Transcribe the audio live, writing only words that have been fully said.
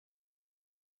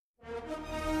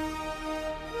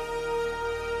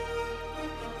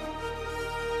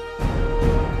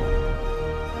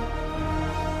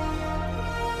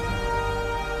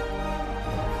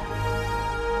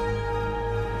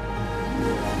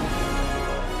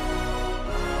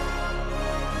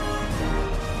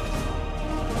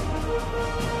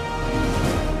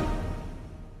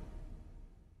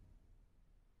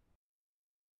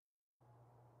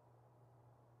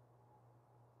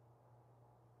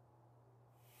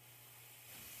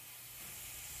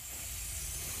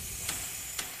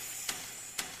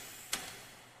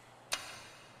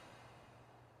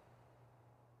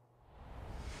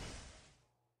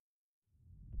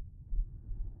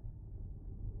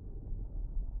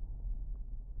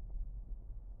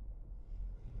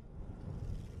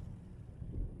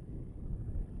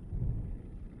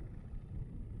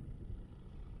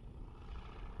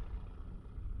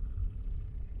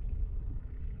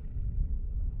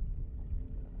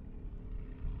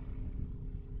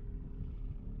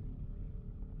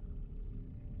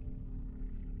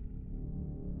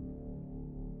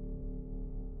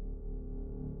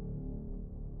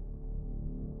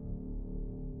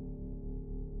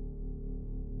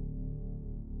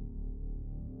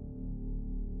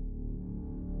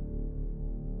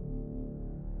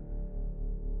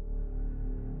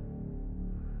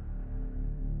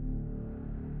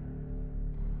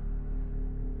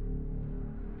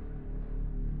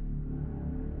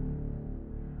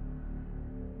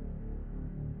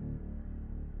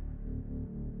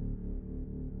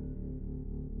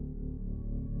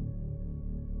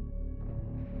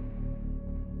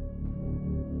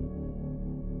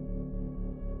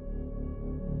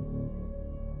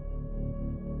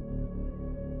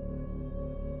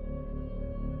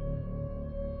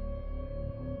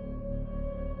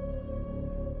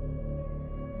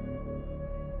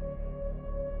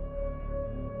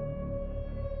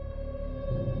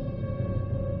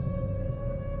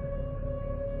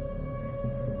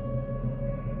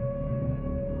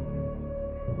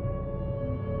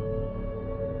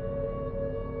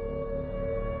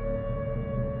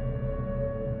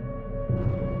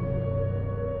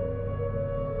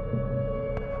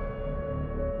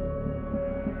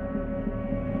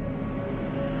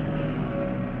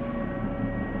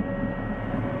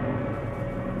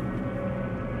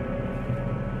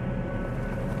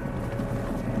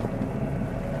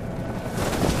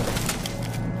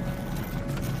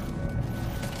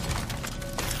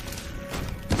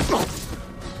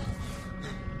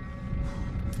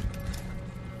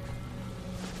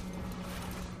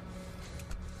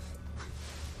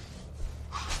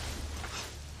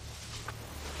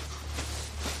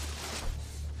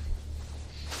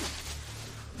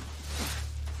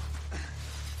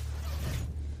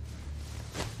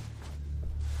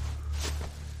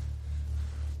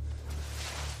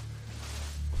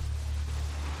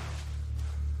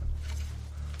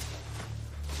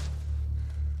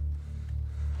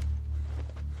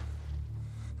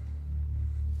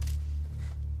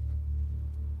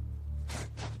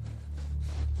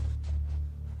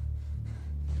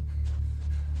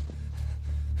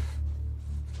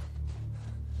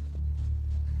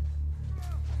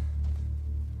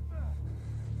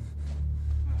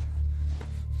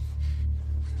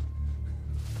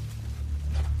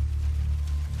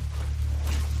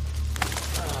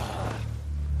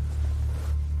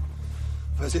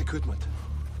Where's the equipment?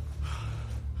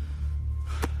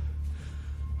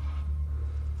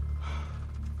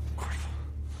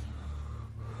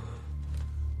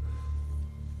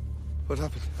 What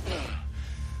happened?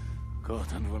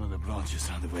 Caught on one of the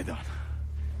branches on the way down.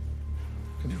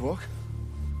 Can you walk?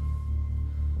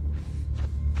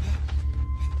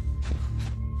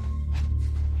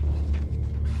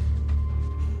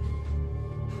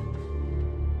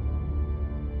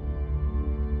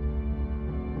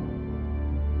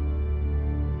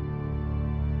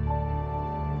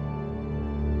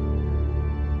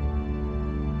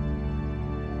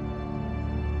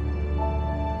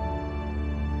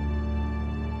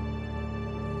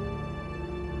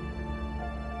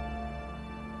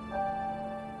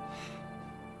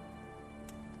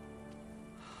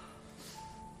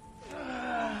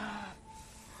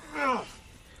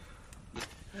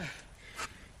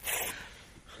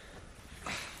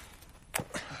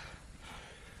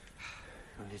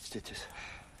 Stitches.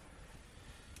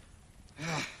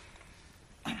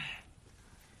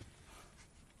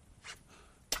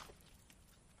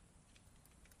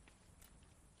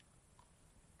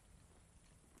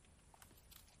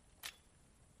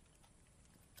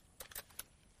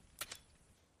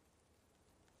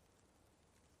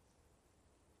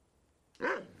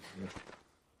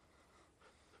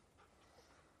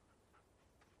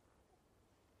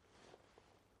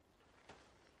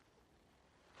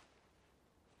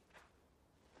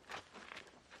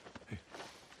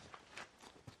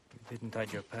 didn't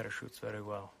hide your parachutes very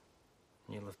well.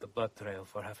 You left the blood trail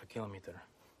for half a kilometer.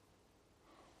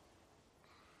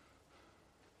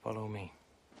 Follow me.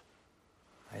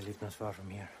 I live not far from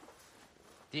here.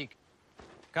 Dig.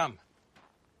 Come.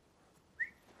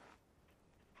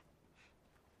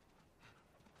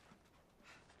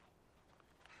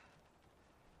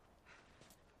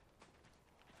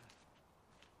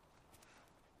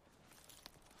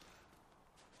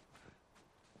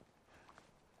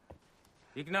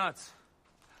 Ignaz!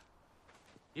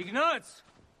 Ignaz!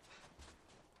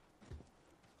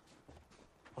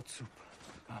 Hot soup.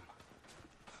 Come.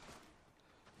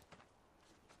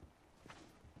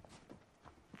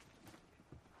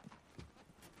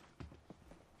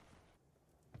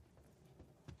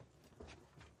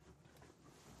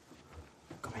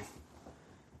 Come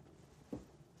in.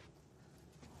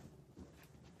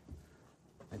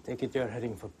 I take it you're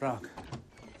heading for Prague.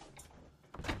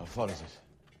 How far is it?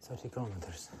 30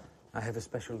 kilometers. I have a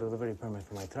special delivery permit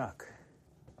for my truck.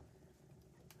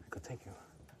 I could take you.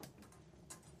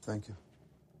 Thank you.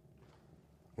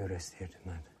 You rest here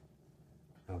tonight.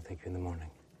 I will take you in the morning.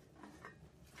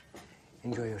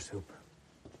 Enjoy your soup.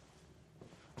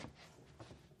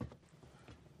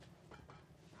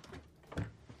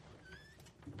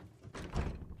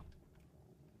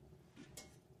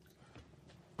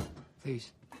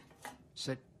 Please,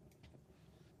 sit.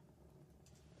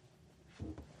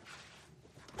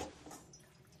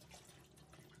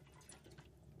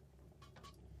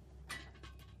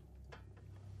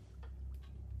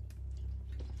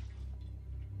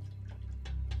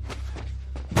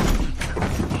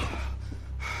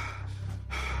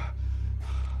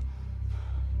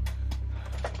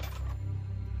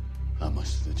 How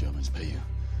much do the Germans pay you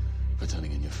for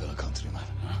turning in your fellow countryman,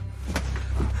 huh?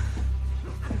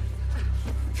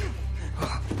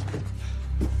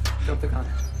 Drop the gun.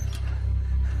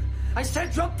 I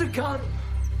said drop the gun!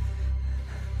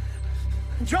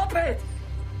 Drop it!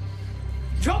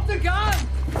 Drop the gun!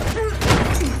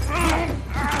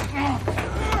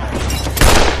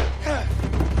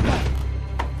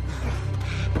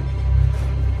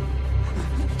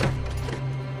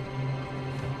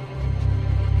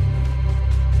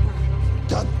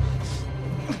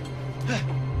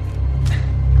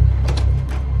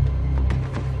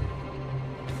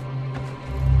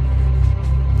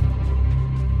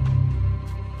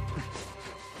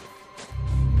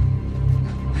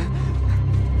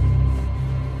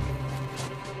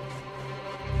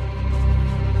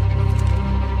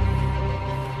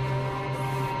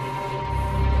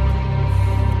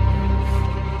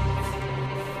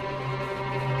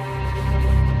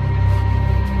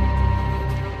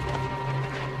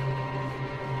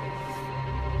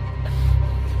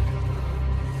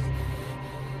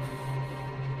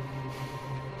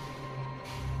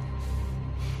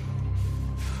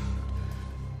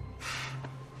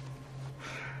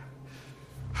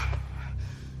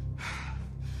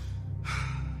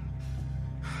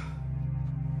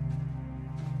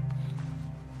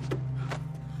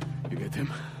 You get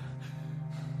him?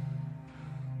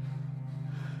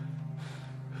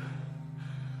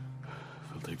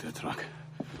 We'll take that truck.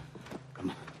 Come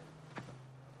on.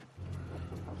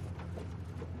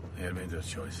 You made your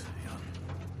choice, Jan.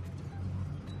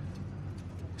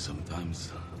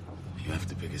 Sometimes you have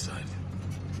to pick a side.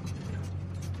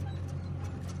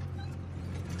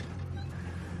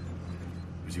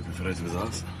 Would you prefer it with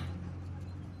us?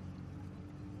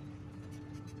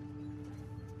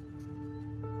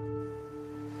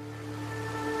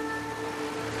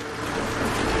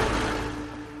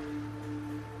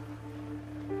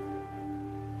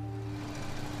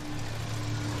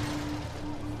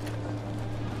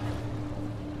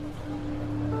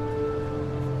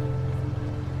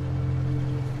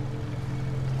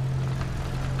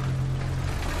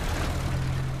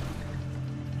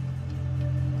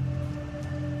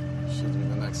 Should be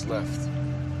the next left.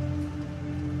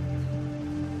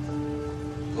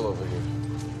 Pull over here.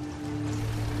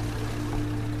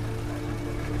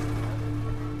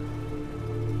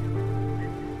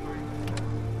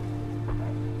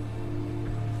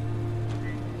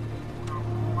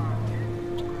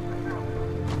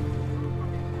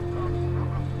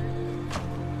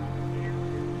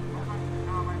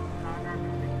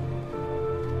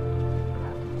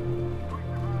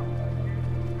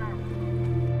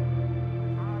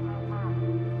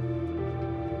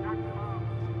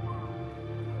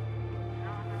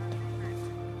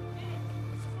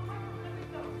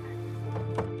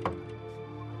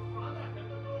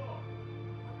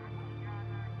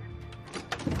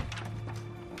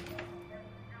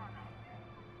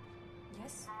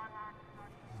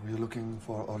 We're looking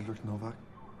for Aldrich Novak.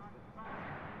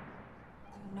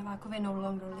 Novak Markove no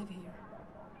longer live here.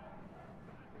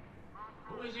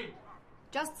 Who is it?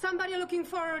 Just somebody looking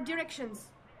for directions.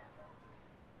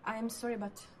 I am sorry,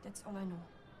 but that's all I know.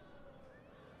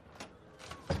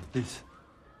 Please.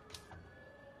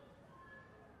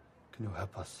 Can you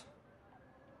help us?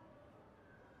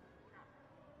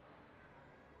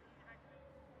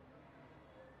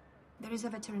 There is a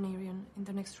veterinarian in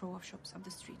the next row of shops up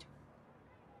the street.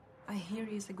 I hear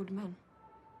he is a good man.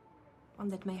 One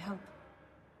that may help.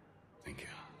 Thank you.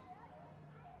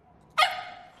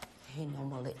 He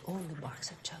normally only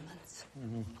barks at Germans.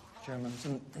 Germans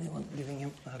and anyone giving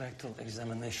him a rectal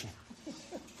examination.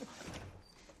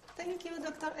 Thank you,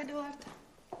 Dr. Edward.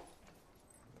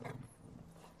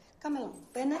 Come along,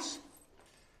 Benesh.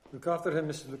 Look after him,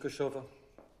 Mrs. Lukashova.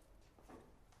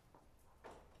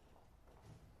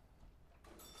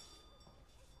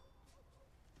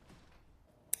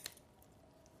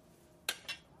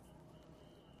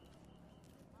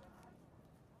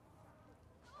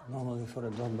 Normally for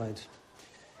a dog bite,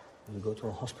 you go to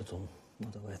a hospital,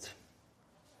 not a vet.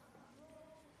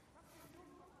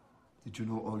 Did you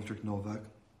know Aldrich Novak?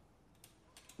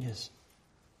 Yes.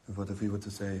 And what if we were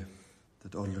to say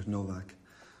that Aldrich Novak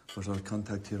was our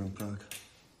contact here in Prague?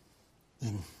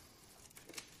 Then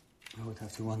I would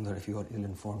have to wonder if you are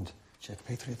ill-informed Czech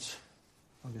patriots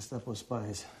or Gestapo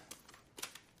spies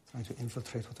trying to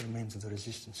infiltrate what remains of the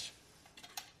resistance.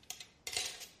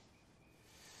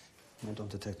 I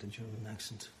don't detect a German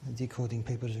accent. The decoding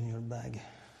papers in your bag,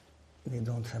 they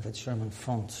don't have a German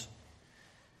font.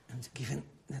 And given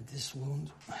that this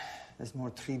wound has more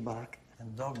tree bark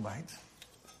than dog bite,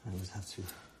 I would have to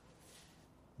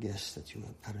guess that you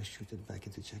were parachuted back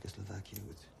into Czechoslovakia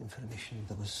with information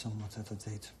that was somewhat out of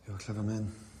date. You're a clever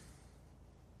man.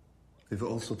 We've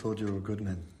also told you you're a good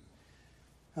man.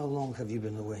 How long have you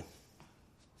been away?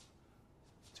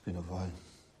 It's been a while.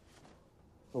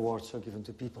 Awards are given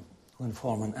to people who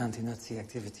inform on anti-Nazi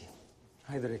activity.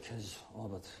 Heydrich has all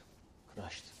but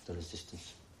crushed the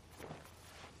resistance.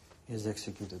 He has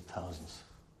executed thousands.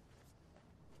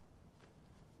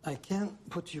 I can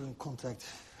put you in contact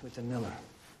with a miller.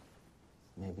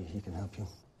 Maybe he can help you.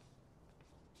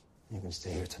 You can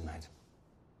stay here tonight.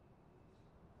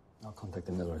 I'll contact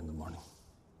the miller in the morning.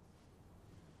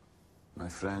 My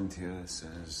friend here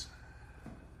says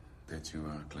that you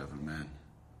are a clever man.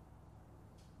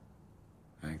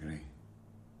 I agree.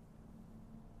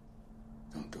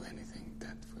 Don't do anything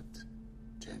that would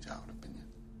change our opinion.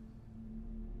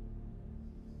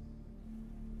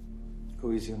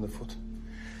 Go easy on the foot.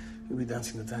 You'll be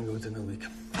dancing the tango within a week.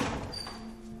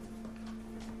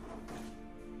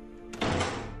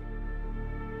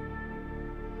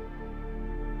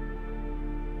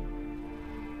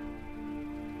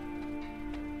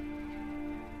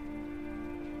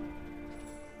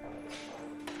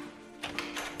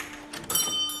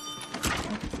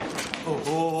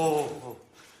 Oh.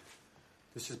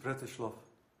 This is Bretislav.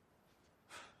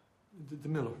 The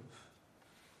miller.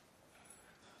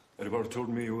 Edward told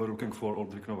me you were looking for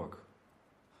Aldrich Novak.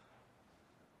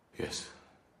 Yes.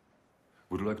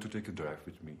 Would you like to take a drive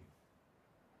with me?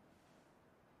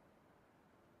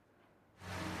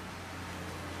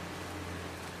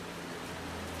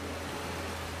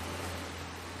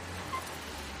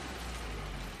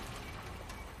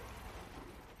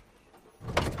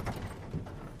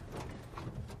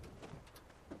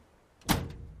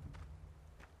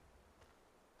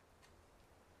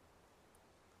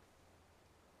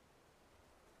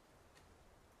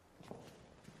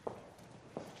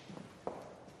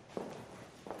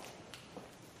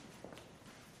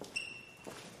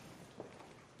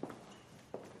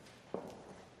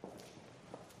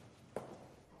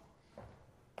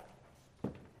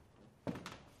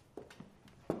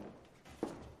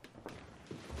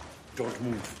 Don't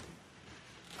move.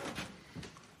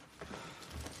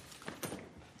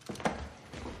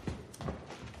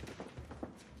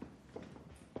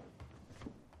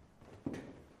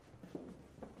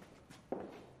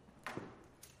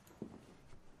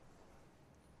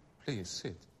 Please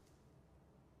sit.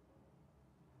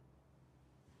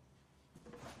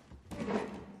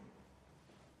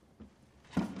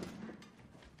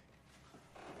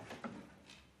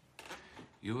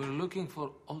 You were looking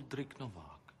for Aldrich Novak.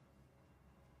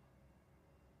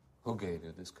 Who gave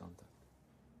you this contact?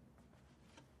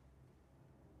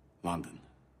 London.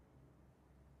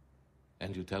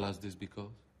 And you tell us this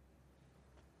because?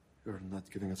 You're not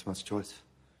giving us much choice.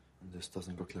 And this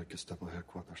doesn't look like Gestapo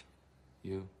headquarters.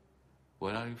 You?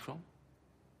 Where are you from?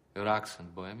 Your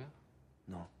accent, Bohemia?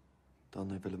 No.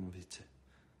 Dolny Wilimovice.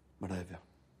 Moravia.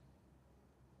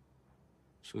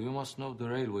 So you must know the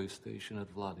railway station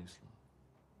at Vladislav.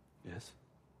 Yes?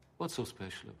 What's so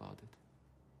special about it?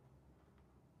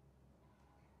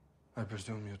 I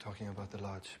presume you're talking about the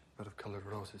large bed of colored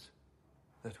roses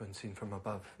that, when seen from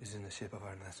above, is in the shape of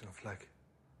our national flag.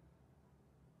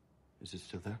 Is it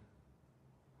still there?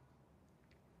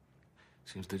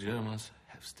 Seems the Germans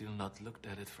have still not looked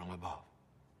at it from above.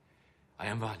 I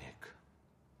am Vanyek.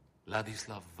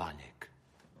 Ladislav Vanyek.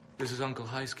 This is Uncle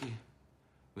Heisky.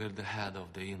 We're the head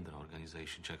of the Indra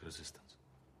organization, Czech Resistance.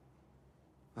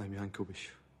 I'm Jan Kubiš.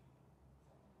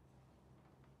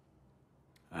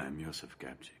 I'm Josef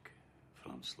Gabčík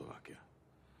from Slovakia.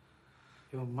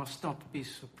 You must not be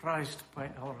surprised by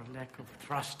our lack of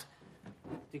trust.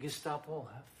 The Gestapo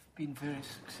have been very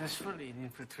successful in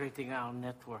infiltrating our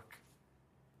network.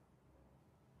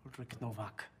 Ulrich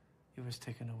Novak, he was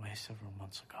taken away several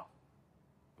months ago.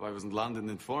 Why wasn't London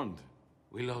informed?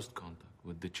 We lost contact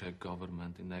with the Czech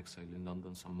government in exile in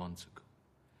London some months ago.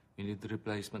 We need the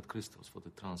replacement crystals for the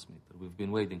transmitter. We've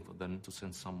been waiting for them to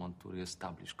send someone to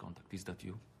re-establish contact. Is that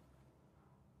you?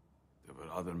 There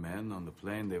were other men on the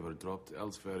plane. They were dropped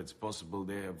elsewhere. It's possible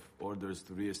they have orders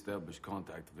to re-establish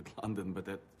contact with London, but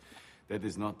that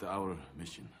is not our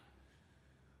mission.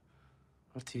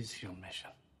 What is your mission?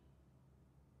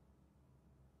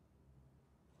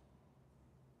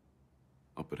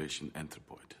 Operation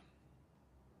Anthropoid.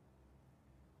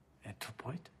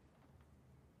 Anthropoid?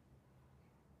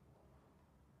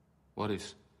 What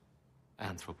is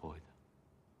Anthropoid?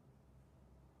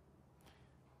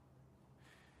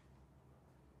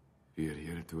 We are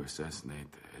here to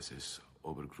assassinate SS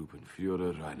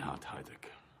Obergruppenführer Reinhard Heydrich.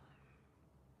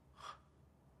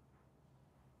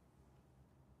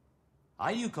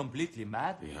 Are you completely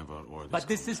mad? We have our orders. But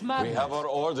this is madness. We have our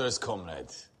orders,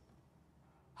 comrade.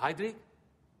 Heydrich?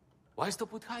 Why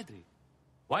stop with Heydrich?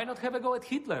 Why not have a go at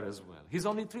Hitler as well? He's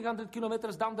only 300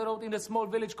 kilometers down the road in a small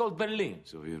village called Berlin.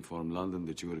 So we inform London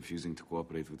that you are refusing to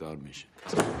cooperate with our mission.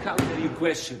 How dare you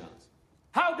question us?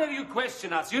 How dare you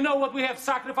question us? You know what we have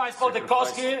sacrificed for the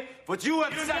cause here? But you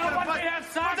have sacrificed what we have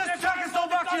sacrificed for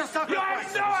the Czechoslovakia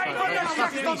sacrifice! You have no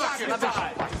idea what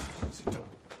Czechoslovakia.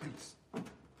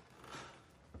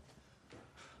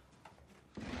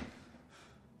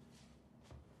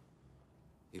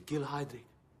 You kill Heydrich,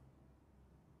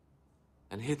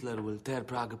 and Hitler will tear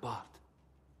Prague apart.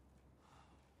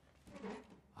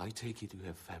 I take it you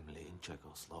have family in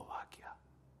Czechoslovakia.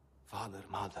 Father,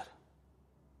 mother.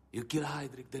 You kill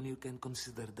Heydrich, then you can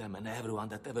consider them and everyone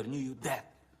that ever knew you dead.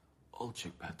 All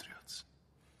Czech patriots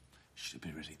should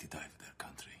be ready to die for their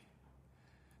country.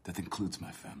 That includes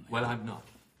my family. Well, I'm not.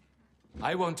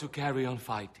 I want to carry on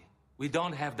fighting. We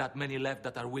don't have that many left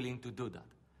that are willing to do that.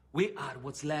 We are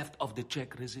what's left of the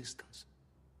Czech resistance.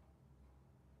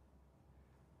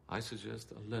 I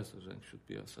suggest a lesser rank should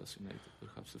be assassinated,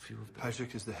 perhaps a few of them.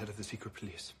 Heydrich is the head of the secret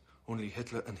police. Only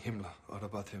Hitler and Himmler are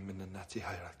above him in the Nazi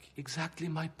hierarchy. Exactly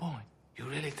my point. You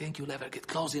really think you'll ever get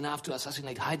close enough to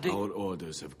assassinate Heydrich? Our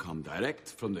orders have come direct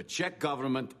from the Czech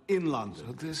government in London.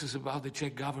 So this is about the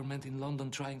Czech government in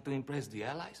London trying to impress the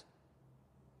Allies?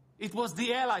 It was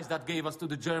the Allies that gave us to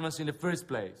the Germans in the first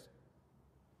place.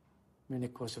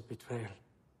 Munich was a betrayal.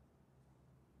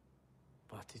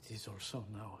 But it is also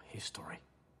now history.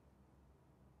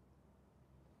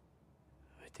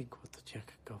 I think what the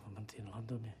Czech government in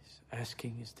London is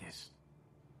asking is this.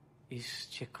 Is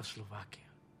Czechoslovakia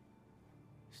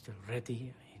still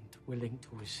ready and willing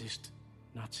to resist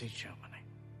Nazi Germany?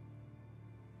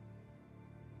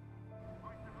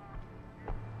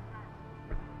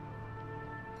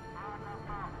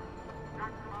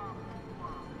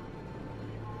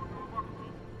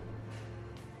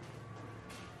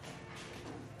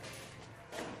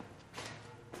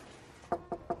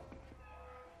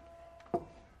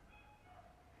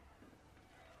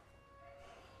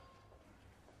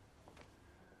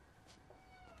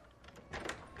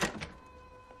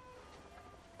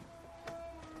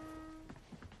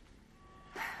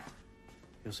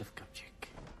 Josef Gabčík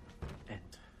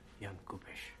and Jan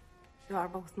Kubiš. You are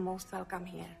both most welcome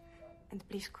here. And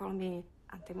please call me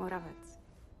Auntie Moravec.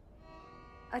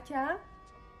 Aťa?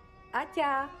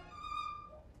 Aťa!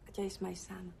 Aťa is my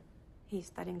son. He's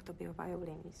studying to be a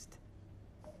violinist.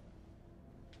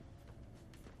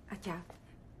 Aťa,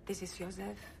 this is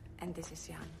Josef and this is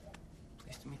Jan.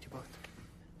 Pleased to meet you both.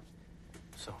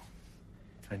 So,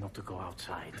 try not to go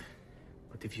outside.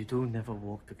 But if you do, never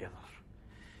walk together.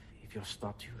 If you're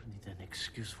stopped, you need an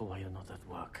excuse for why you're not at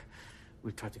work.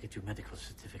 We'll try to get you medical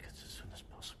certificates as soon as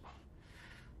possible.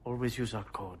 Always use our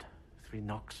code. 3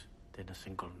 knocks, then a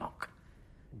single knock.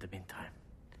 In the meantime,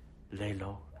 lay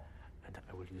low, and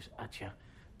I will use Aťa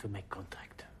to make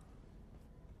contact.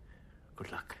 Good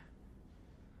luck.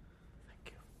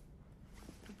 Thank you.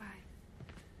 Goodbye.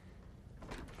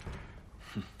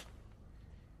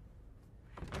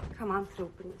 Come on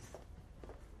through, please.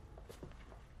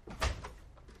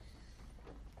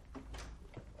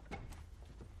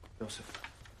 Joseph.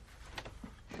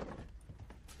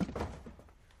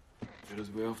 There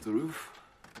is way off the roof.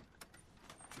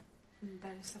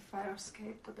 There is a fire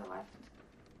escape to the left.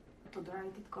 To the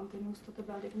right, it continues to the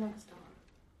building next door.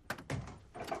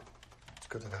 It's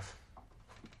good enough.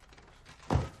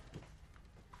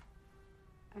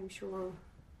 I'm sure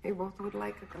you both would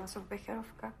like a glass of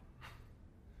Becherovka.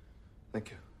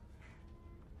 Thank you.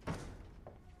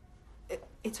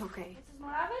 It's okay. Mrs.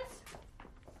 Moravec?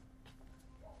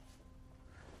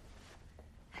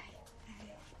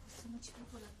 So much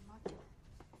people at the market,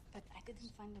 but I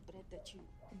didn't find the bread that you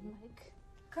like.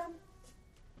 Come.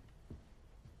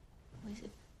 What is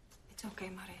it? It's okay,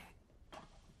 Maria.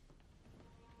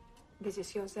 This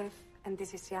is Joseph and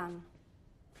this is Jan.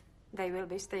 They will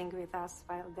be staying with us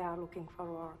while they are looking for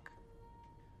work.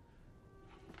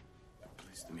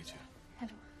 Pleased to meet you.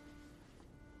 Hello.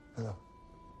 Hello.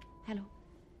 Hello.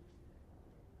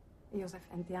 Joseph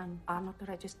and Jan are not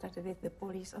registered with the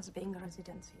police as being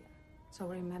residents here. So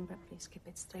remember, please keep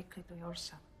it strictly to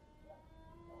yourself.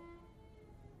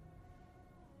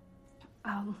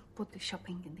 I'll put the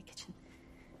shopping in the kitchen.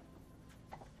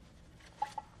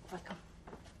 Welcome.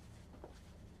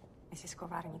 Mrs.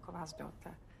 Kovarnikova's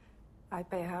daughter. I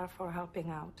pay her for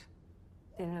helping out.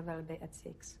 Dinner will be at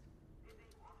 6.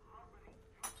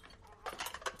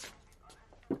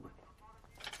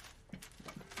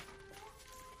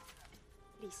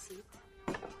 Please sit.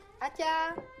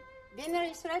 Atya, dinner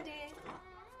is ready.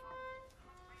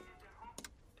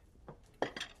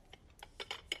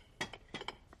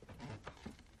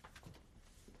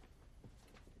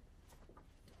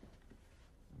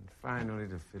 And finally,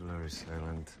 the fiddler is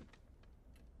silent.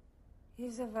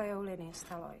 He's a violinist,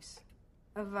 Alois.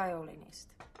 A violinist.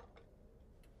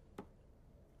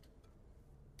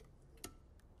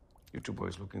 You two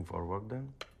boys looking for work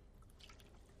then?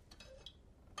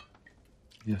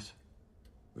 Yes.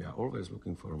 We are always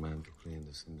looking for a man to clean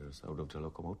the cinders out of the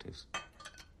locomotives.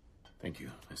 Thank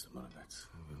you, Mr. Moravec.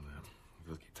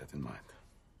 We'll keep that in mind.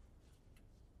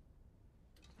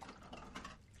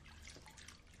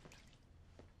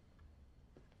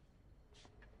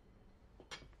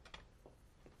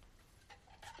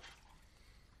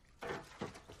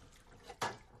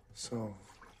 So,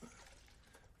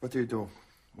 what do you do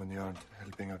when you aren't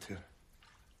helping out here?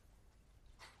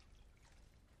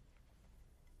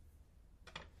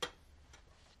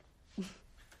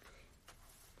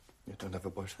 You don't have a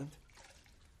boyfriend?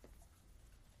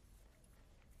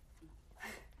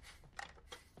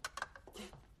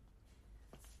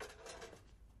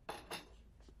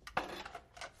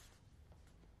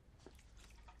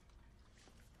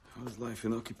 How's life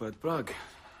in occupied Prague,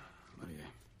 Maria?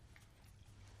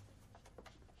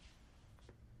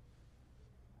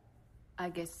 I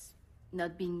guess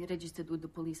not being registered with the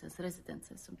police as residents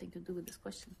has something to do with this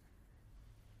question.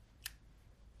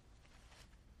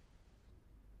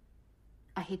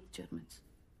 I hate Germans.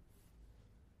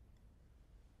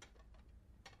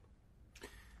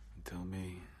 Tell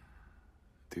me,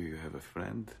 do you have a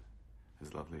friend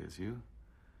as lovely as you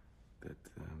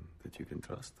that you can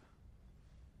trust?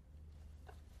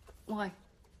 Why?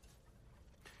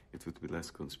 It would be less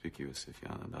conspicuous if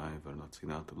Jan and I were not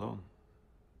seen out alone.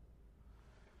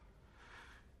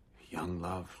 Young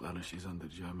love flourishes under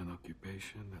German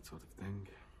occupation, that sort of thing.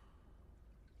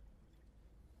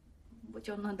 But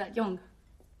you're not that young.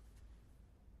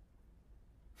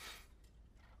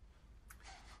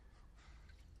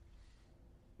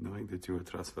 Knowing that you are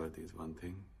trustworthy is one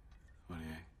thing,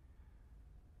 Maria.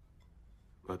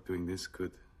 But doing this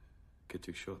could get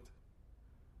you shot.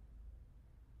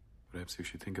 Perhaps you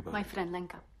should think about My it. friend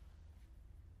Lenka.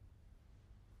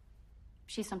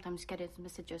 She sometimes carries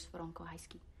messages for Uncle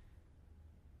Heisky.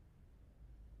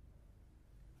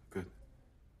 Good.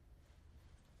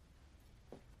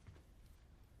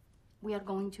 We are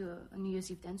going to a New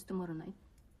Year's Eve dance tomorrow night.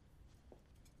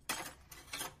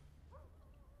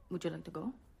 Would you like to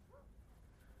go?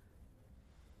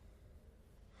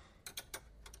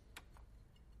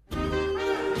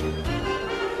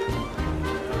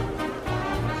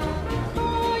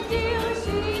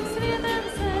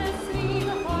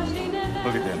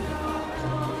 Look at them.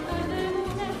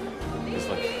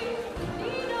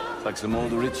 It's like some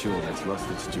old ritual that's lost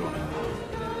its joy.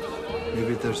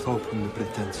 Maybe there's hope in the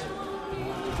pretense.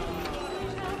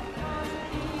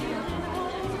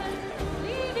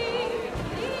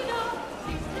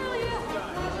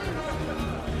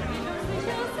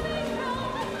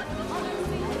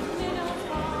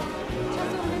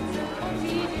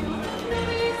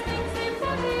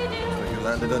 So you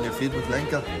landed on your feet with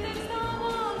Lenka?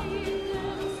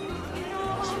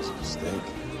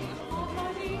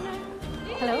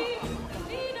 Hello.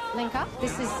 Lenka,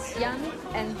 this is Jan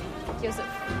and Joseph.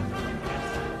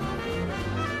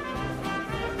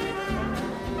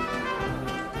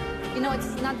 You know,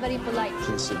 it's not very polite.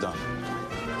 Please sit down.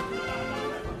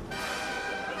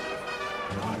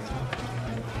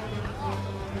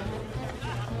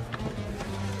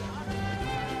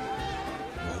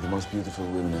 You're the most beautiful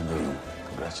women in the room.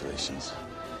 Congratulations.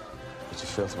 But you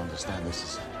fail to understand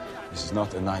this is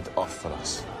not a night off for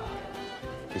us.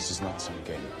 This is not some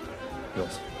game.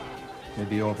 Yes.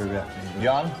 Maybe overreacting.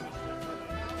 Jan,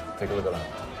 take a look around.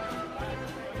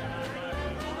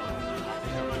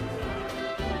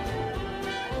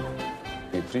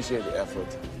 We appreciate the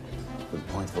effort, but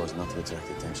the point was not to attract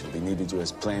attention. We needed you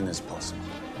as plain as possible.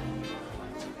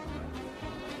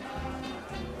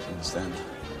 You understand?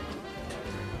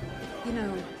 You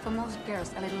know, for most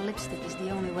girls, a little lipstick is the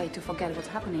only way to forget what's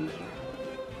happening here.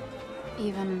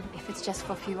 Even if it's just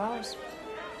for a few hours.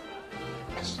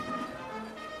 Yes.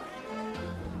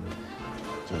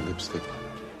 Your lipstick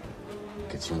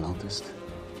gets you noticed,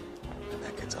 and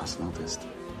that gets us noticed,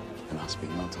 and us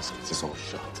being noticed gets us all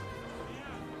shot.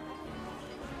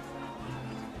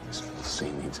 This little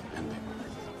scene needs an ending.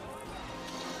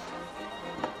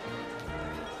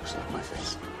 Just love my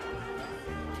face.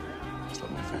 Just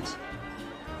love my face.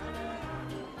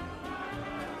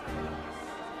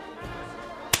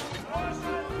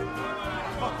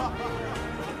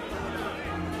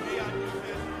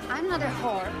 I'm not a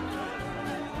whore.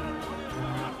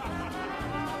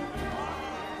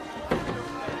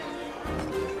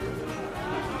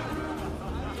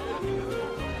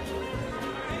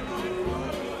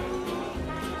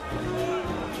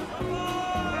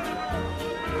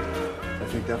 I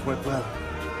think that went well.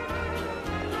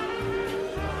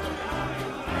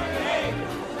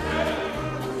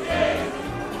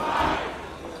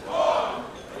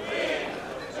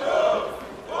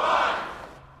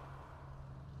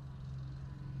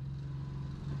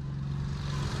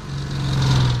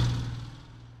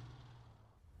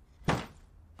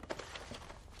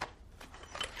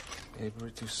 A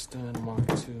British Stern Mark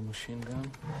II machine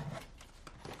gun.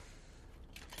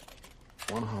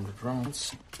 100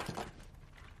 rounds.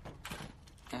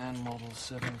 And Model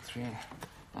 73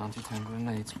 anti-tank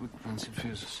grenades with pencil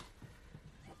fuses.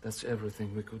 That's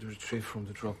everything we could retrieve from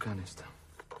the drop canister.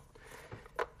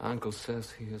 Uncle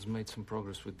says he has made some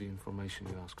progress with the information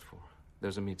you asked for.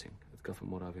 There's a meeting at Cafe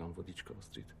Moravia on Vodichkova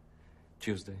Street.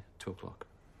 Tuesday, 2 o'clock.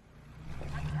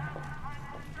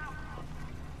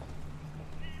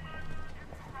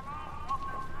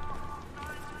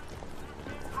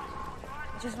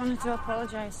 I just wanted to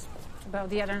apologize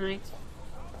about the other night.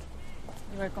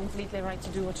 You were completely right to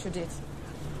do what you did.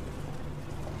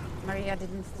 Maria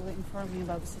didn't fully inform me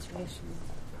about the situation.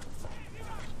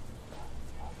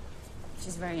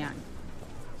 She's very young.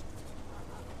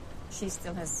 She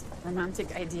still has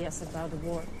romantic ideas about the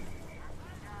war.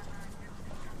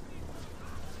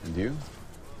 And you?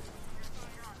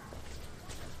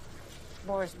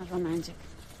 War is not romantic.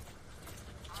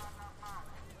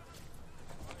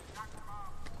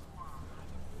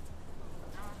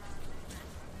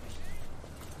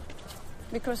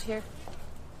 Because here.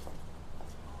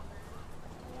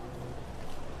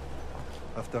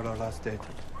 After our last date,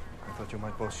 I thought you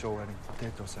might both show wearing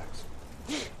potato sacks.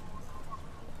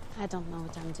 I don't know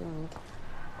what I'm doing.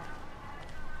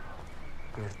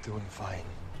 You're doing fine.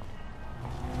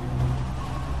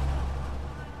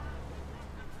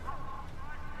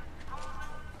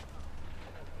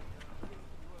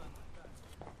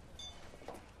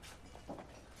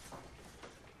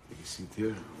 Take a seat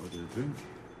here, order a drink.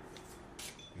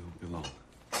 You won't be long.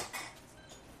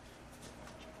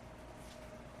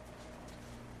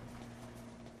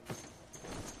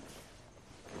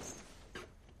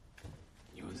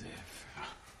 Joseph.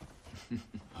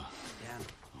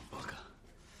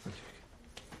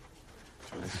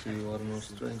 I see you are no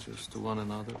strangers to one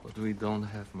another, but we don't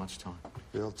have much time.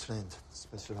 We all trained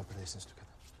special operations together.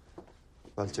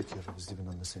 Valchek here was even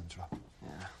on the same drop.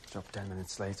 Yeah, dropped 10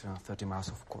 minutes later, 30 miles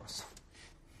off course.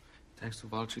 Thanks to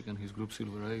Valchik and his group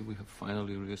Silver A, we have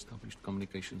finally re-established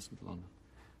communications with London.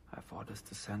 I have orders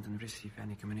to send and receive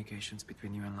any communications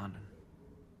between you and London.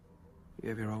 You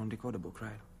have your own decoder book,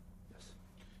 right? Yes.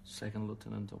 Second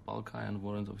Lieutenant Opalka and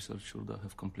Warrant Officer Churda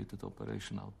have completed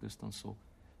Operation Outdistance, so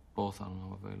both are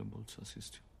now available to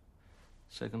assist you.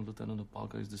 Second Lieutenant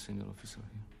Opalka is the senior officer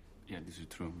here. Yeah, this is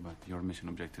true, but your mission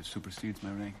objective supersedes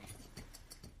my rank.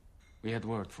 We had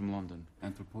word from London.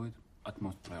 Anthropoid,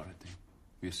 utmost priority.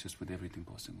 We assist with everything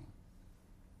possible.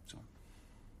 So,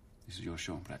 this is your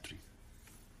show, Bradley.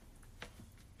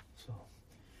 So,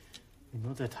 you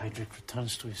know that Hydrick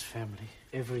returns to his family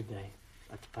every day.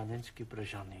 at Panensky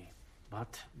Brezhany.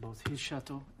 But both his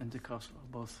chateau and the castle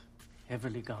are both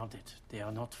heavily guarded. They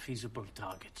are not feasible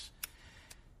targets.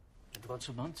 And once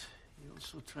a month, he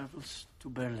also travels to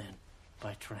Berlin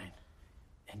by train.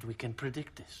 And we can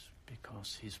predict this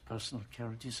because his personal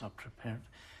carriages are prepared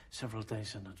several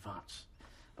days in advance.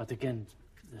 But again,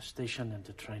 the station and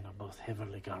the train are both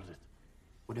heavily guarded.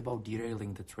 What about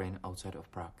derailing the train outside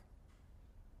of Prague?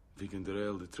 We can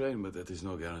derail the train, but that is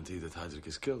no guarantee that Heydrich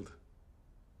is killed.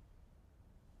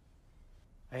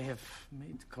 I have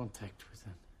made contact with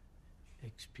an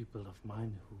ex-pupil of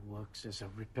mine who works as a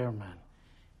repairman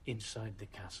inside the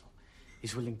castle.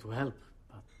 He's willing to help,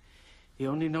 but he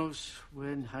only knows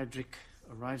when Heydrich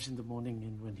arrives in the morning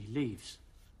and when he leaves.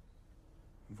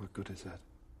 What good is that?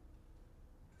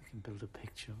 You can build a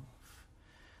picture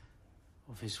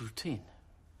of his routine.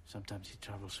 Sometimes he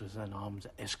travels with an armed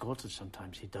escort, and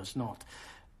sometimes he does not.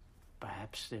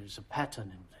 Perhaps there's a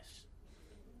pattern in this.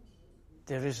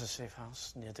 There is a safe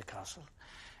house near the castle.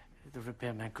 The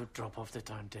repairman could drop off the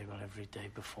timetable every day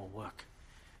before work.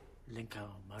 Linka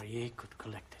or Marie could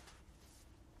collect it.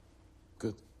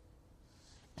 Good.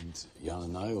 And Jan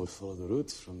and I will follow the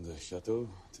route from the chateau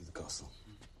to the castle.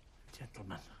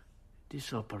 Gentlemen,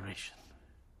 this operation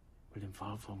will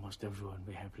involve almost everyone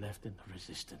we have left in the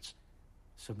resistance.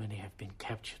 So many have been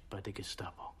captured by the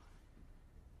Gestapo.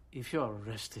 If you are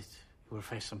arrested, you will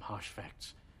face some harsh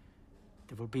facts.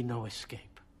 There will be no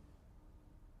escape.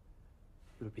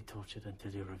 You will be tortured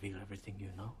until you reveal everything you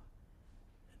know.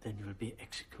 And then you will be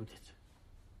executed.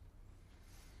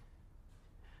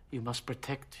 You must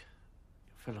protect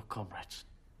your fellow comrades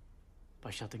by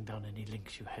shutting down any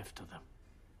links you have to them.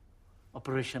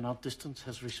 Operation Outdistance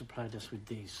has resupplied us with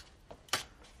these.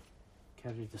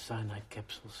 Carry the cyanide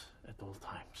capsules at all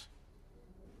times.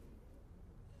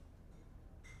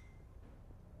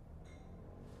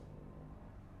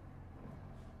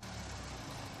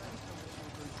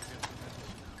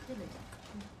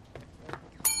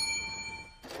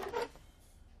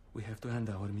 We have to end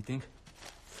our meeting.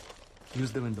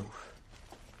 Use the window.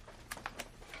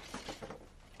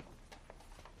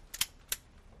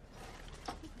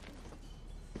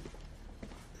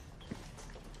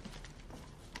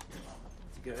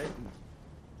 Cigarette?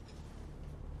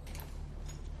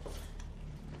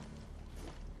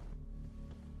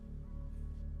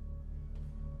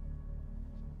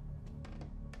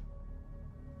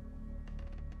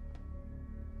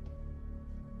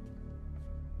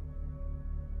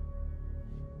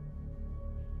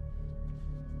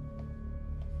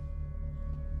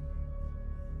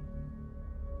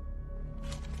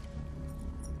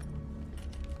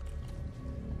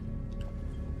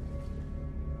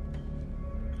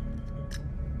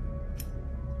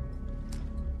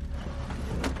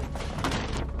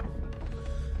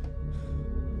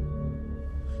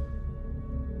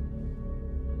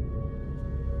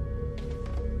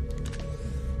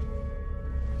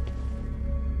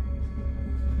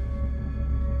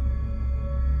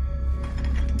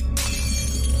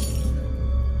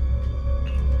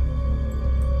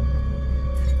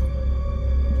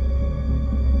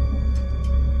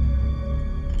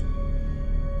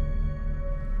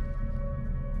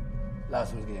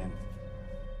 Lass uns gehen.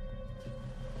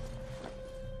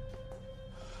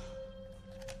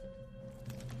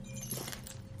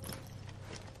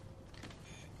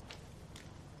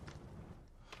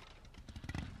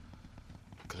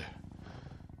 Clear.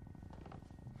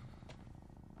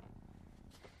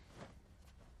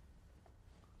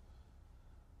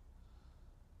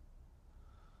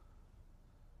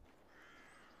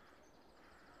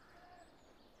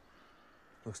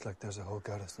 Looks like there's a whole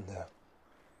garrison there.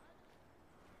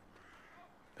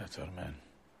 That's our man.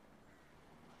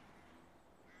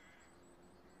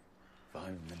 5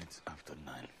 minutes after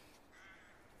 9.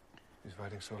 He's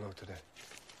riding solo today.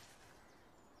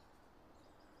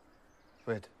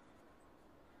 Wait.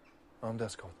 Armed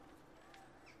escort.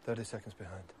 30 seconds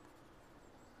behind.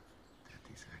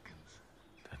 30 seconds.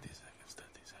 30 seconds, 30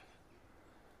 seconds.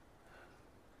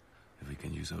 If we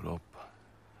can use a rope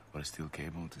or a steel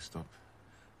cable to stop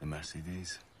the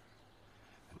Mercedes,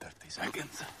 in 30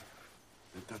 seconds.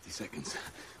 And 30 seconds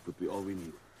would be all we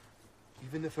need.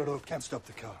 Even if a rope can't stop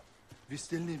the car, we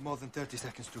still need more than 30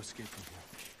 seconds to escape from here.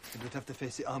 And we'd have to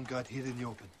face the armed guard here in the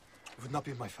open. It would not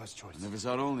be my first choice. And it was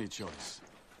our only choice.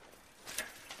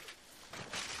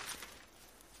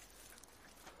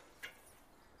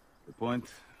 The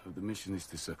point of the mission is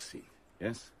to succeed,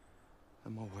 yes?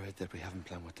 I'm more worried that we haven't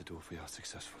planned what to do if we are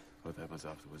successful. What happens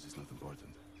afterwards is not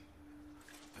important.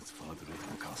 Let's follow the route to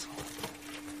the castle.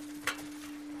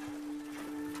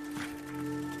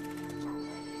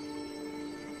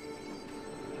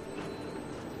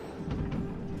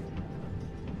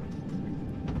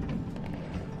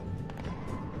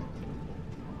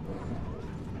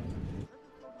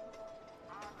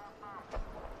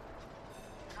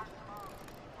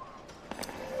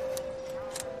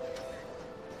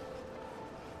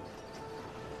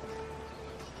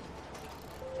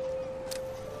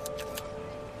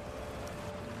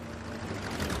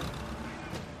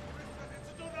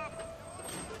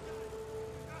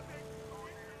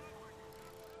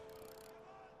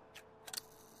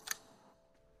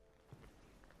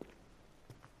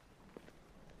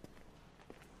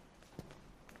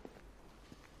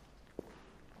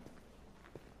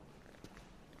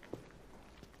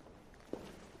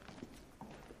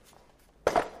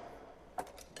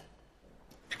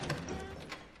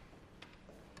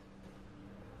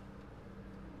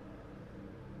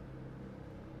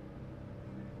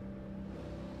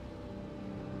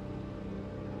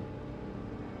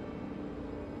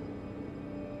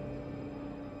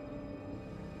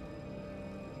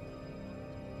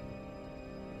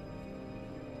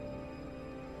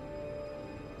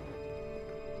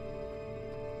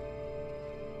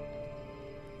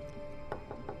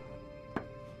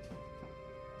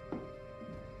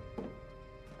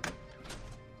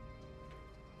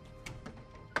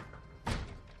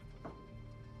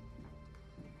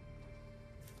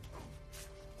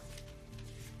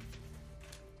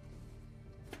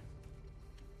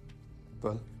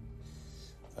 Well?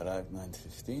 Arrived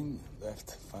 9:15,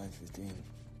 left 5:15,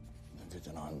 with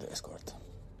an armed escort.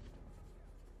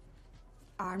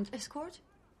 Armed escort?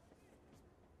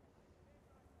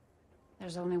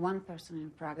 There's only one person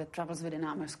in Prague that travels with an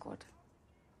armed escort.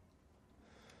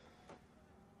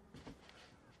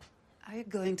 Are you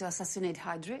going to assassinate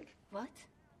Heydrich? What?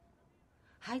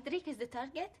 Heydrich is the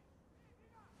target?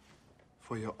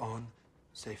 For your own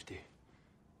safety,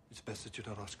 it's best that you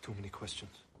don't ask too many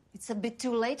questions. It's a bit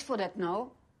too late for that,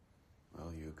 no?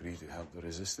 Well, you agree to help the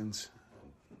resistance.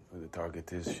 Who the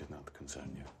target is should not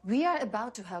concern you. We are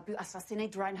about to help you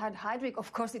assassinate Reinhard Heydrich.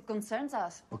 Of course it concerns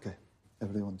us. Okay,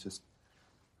 everyone just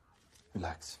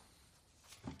relax.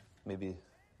 Maybe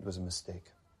it was a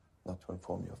mistake not to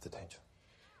inform you of the danger.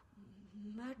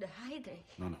 Murder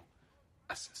Heydrich? No.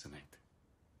 Assassinate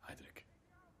Heydrich.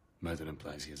 Murder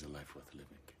implies he has a life worth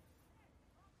living.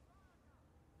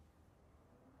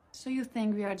 So you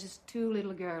think we are just two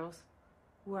little girls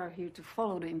who are here to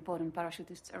follow the important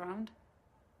parachutists around?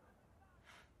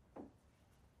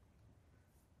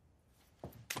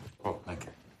 Oh, thank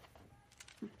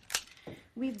you.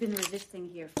 We've been resisting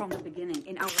here from the beginning,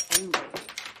 in our own way.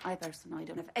 I personally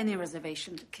don't have any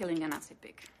reservation to killing a Nazi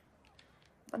pig.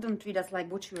 But don't treat us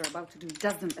like what you are about to do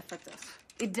doesn't affect us.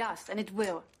 It does, and it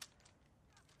will.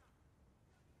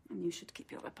 And you should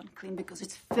keep your weapon clean because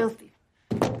it's filthy.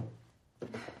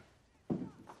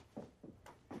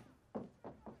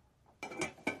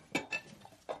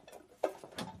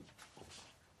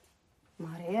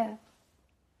 Maria,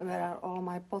 where are all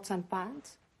my pots and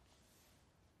pans?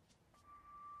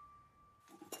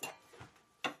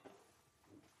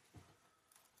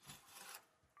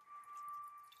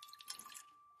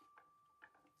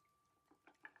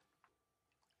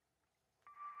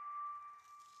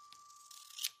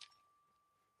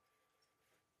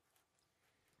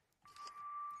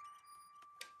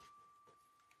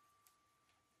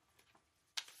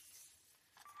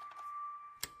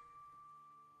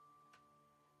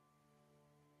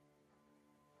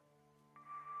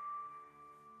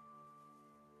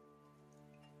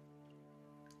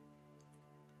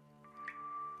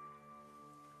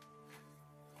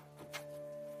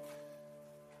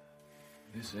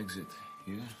 This exit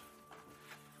here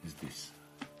is this.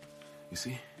 You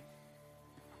see?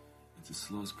 It's the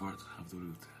slowest part of the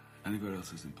route. Anywhere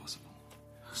else is impossible.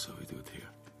 So we do it here.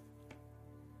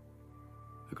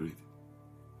 Agreed?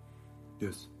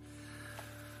 Yes.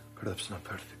 Perhaps not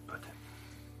perfect, but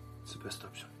it's the best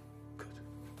option. Good.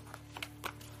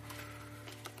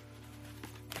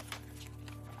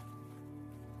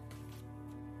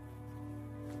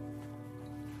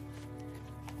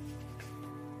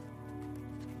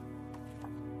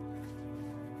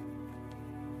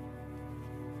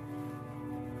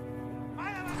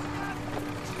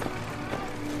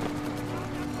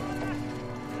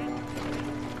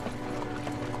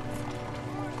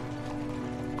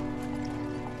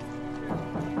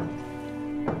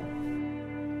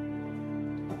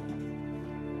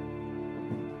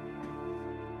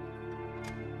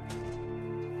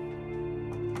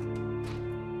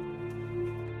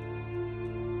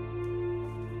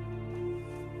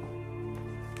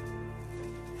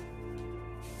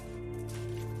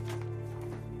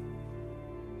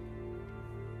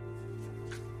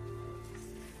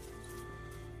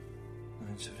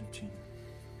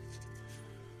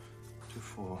 To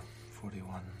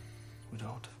 4:41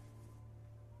 without.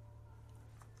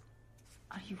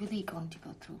 Are you really going to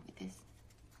go through with this?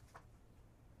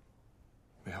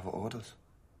 We have orders.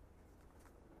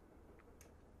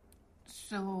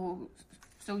 So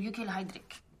you kill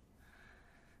Heydrich.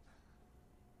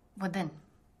 What then?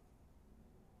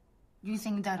 You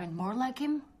think there are more like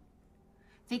him?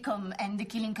 They come and the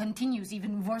killing continues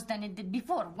even worse than it did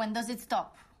before. When does it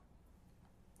stop?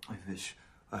 I wish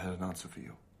I had an answer for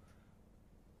you.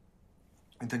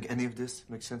 You think any of this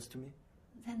makes sense to me?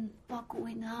 Then walk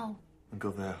away now. And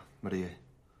go there, Maria.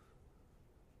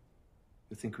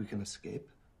 You think we can escape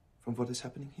from what is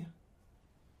happening here?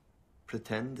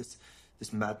 Pretend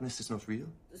this madness is not real?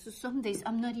 So some days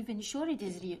I'm not even sure it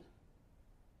is real.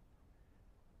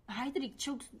 Heydrich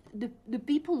chokes the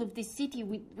people of this city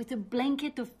with a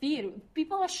blanket of fear.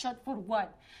 People are shot for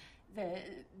what?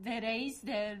 Their race,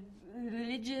 their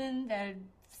religion, their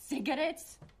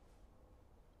cigarettes.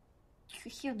 You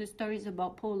hear the stories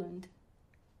about Poland.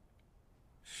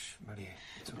 Shh, Maria,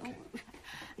 it's okay.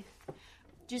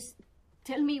 Just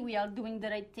tell me we are doing the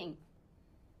right thing.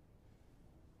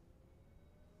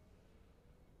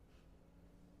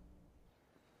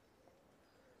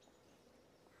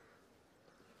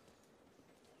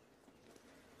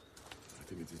 I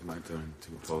think it is my turn to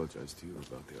apologize to you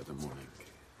about the other morning.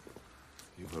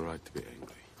 You've a right to be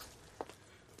angry.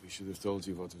 We should have told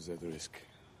you what was at risk.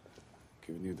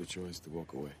 Given you the choice to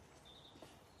walk away.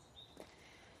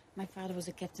 My father was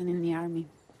a captain in the army.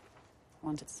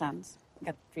 Wanted sons.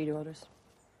 Got 3 daughters.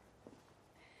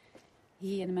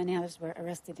 He and many others were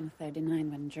arrested in '39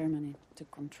 when Germany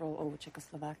took control over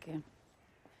Czechoslovakia.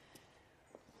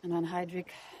 And when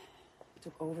Heydrich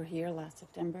took over here last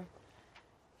September,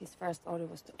 his first order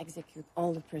was to execute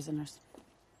all the prisoners.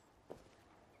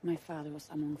 My father was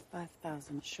among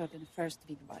 5,000 shot in the first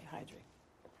week by Heydrich.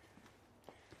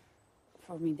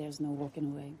 For me, there's no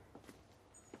walking away.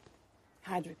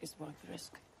 Heydrich is worth the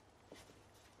risk.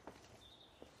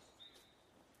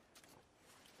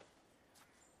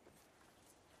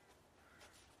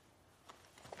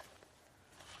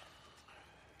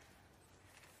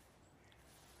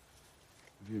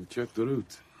 You've checked the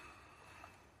route.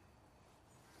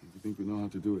 Do you think we know how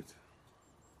to do it?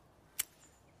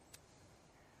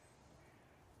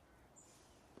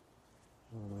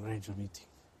 We'll arrange a meeting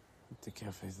at the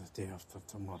cafe the day after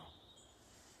tomorrow.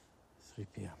 3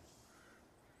 p.m.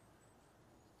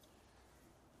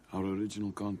 Our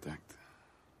original contact,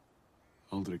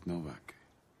 Aldrich Novak.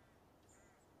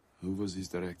 Who was his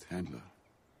direct handler?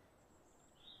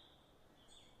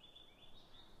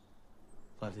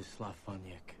 Ladislav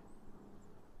Vaniek.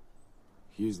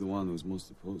 He is the one who's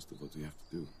most opposed to what we have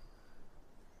to do.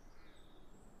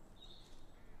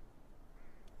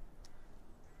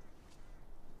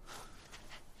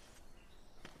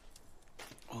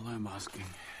 All I'm asking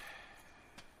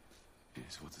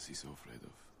is, what is he so afraid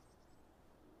of?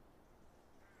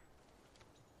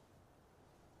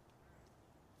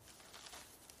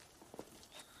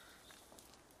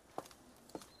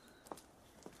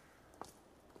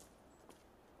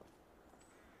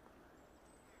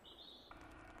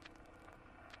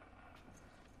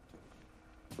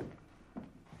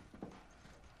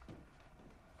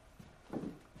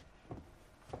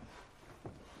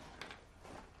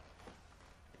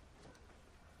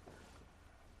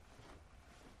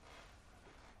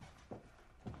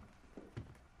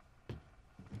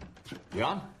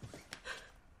 Jan?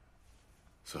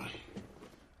 Sorry.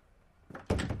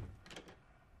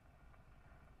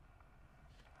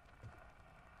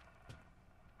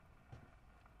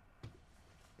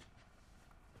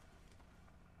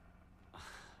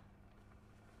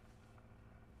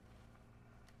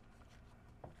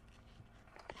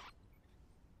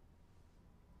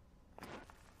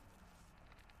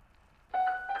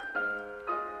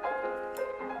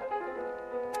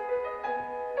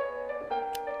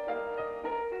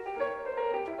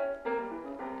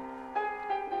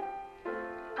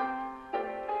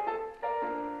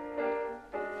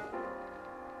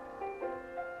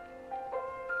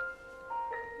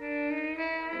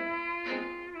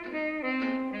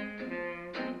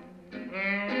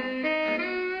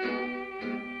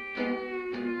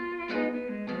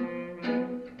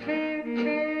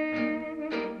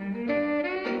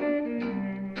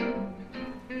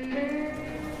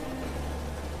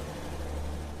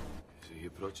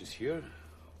 Is here,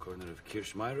 corner of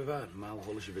Kirchmayrova and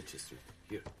Malholishevich Street.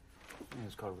 Here.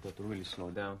 His car would have to really slow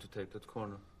down to take that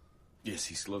corner. Yes,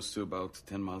 he slows to about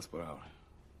 10 miles per hour.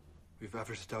 We've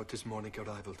averaged out his morning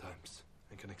arrival times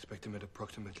and can expect him at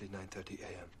approximately 9:30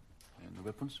 a.m. And the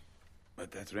weapons?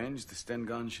 At that range, the Sten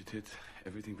gun should hit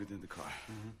everything within the car.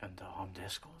 And the armed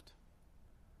escort?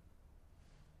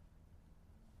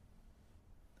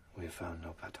 We have found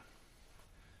no pattern.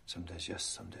 Some days yes,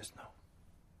 some days no.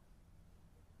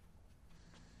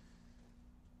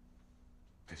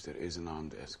 If there is an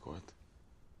armed escort,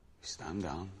 we stand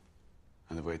down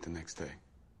and await the next day.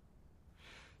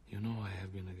 You know I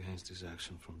have been against this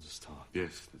action from the start.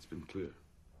 Yes, that's been clear.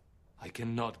 I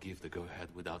cannot give the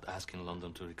go-ahead without asking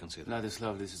London to reconsider.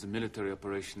 Ladislav, this is a military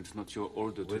operation. It's not your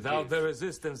order to Without give. the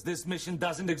resistance, this mission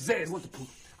doesn't exist.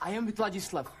 I am with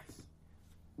Ladislav.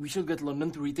 We should get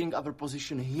London to rethink our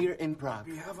position here in Prague.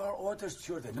 We have our orders,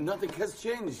 Jordan. Nothing has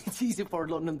changed. It's easy for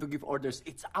London to give orders.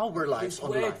 It's our lives Please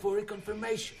on the line. wait for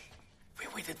reconfirmation. We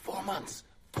waited 4 months.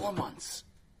 4 months.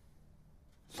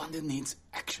 London needs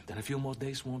action. Then a few more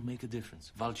days won't make a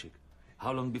difference. Valchik,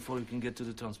 how long before you can get to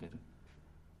the transmitter?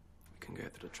 We can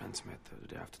get to the transmitter the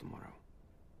day after tomorrow.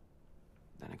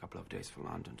 Then a couple of days for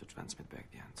London to transmit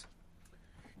back the answer.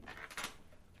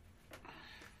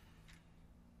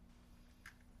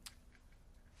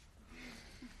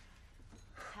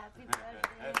 Happy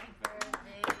birthday. Happy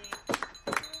birthday.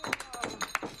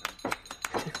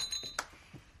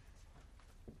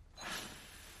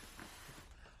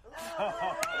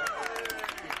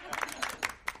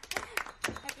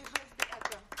 Happy birthday,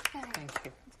 Adam. Thank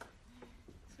you.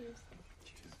 Cheers.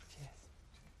 Cheers.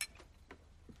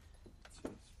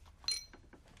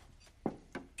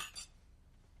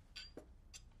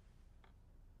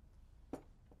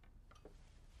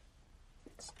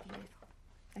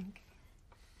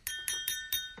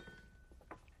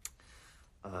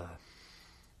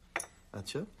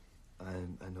 Atcha,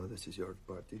 I know this is your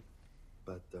party,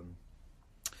 but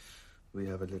we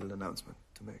have a little announcement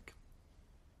to make.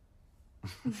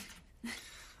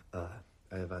 I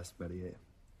have asked Marie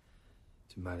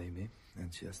to marry me,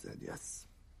 and she has said yes.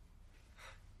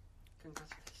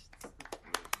 Congratulations.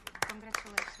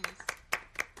 Congratulations.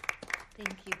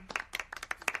 Thank you.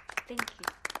 Thank you.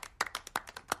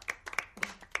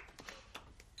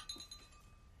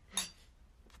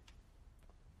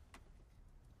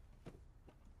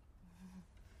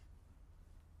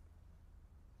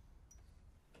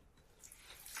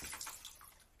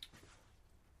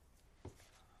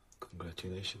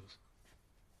 Congratulations.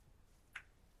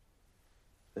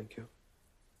 Thank you.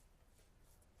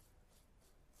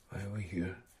 Why are we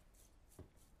here?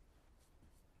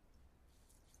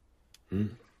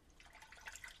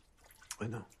 I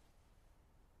know.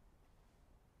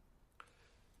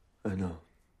 I know.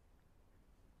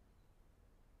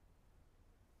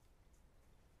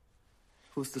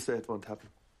 Who's to say it won't happen?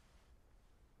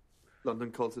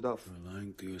 London calls it off. You're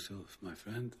lying to yourself, my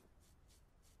friend.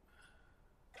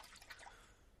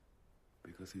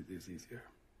 Because it is easier.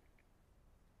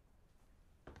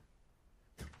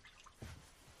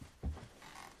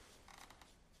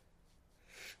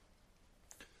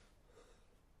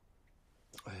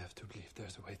 I have to believe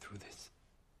there's a way through this.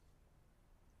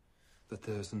 That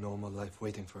there's a normal life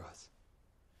waiting for us.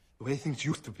 The way things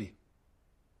used to be.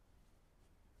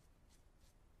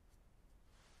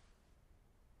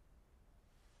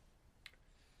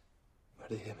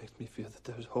 Maria makes me feel that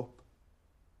there's hope.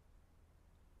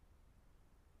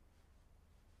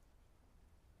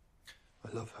 I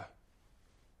love her.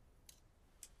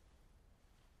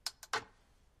 I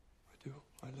do.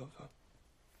 I love her.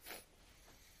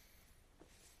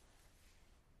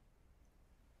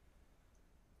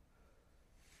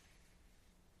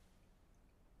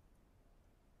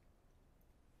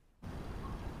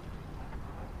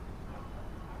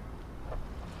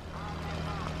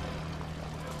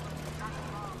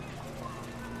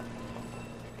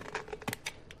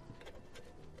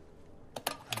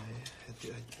 The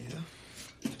idea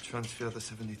to transfer the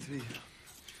 73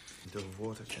 into a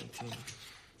water canteen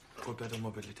for better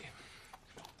mobility.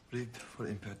 Rigged for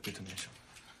impact detonation.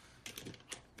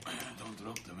 Don't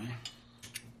drop them,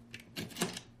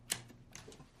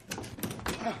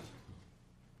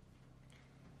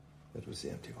 That was the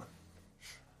empty one.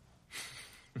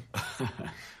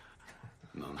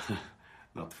 No,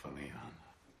 not funny, Jan.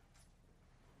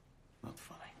 Not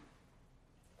funny.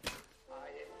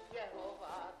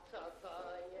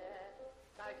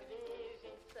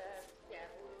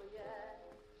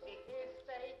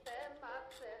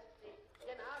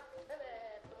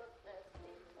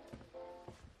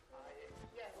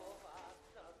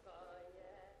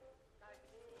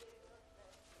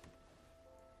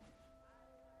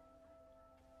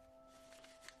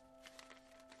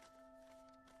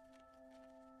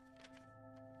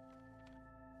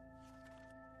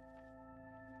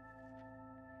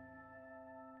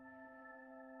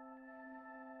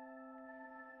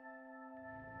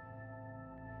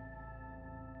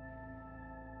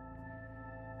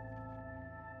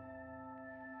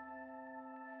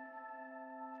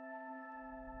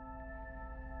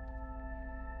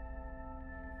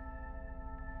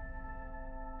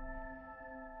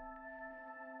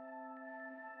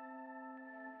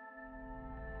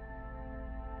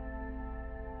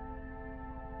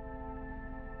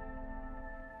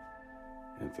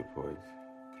 Anthropoid,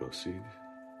 proceed.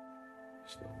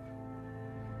 Stop.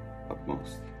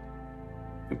 Utmost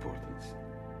importance.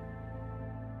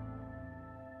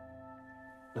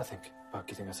 Nothing about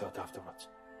getting us out afterwards.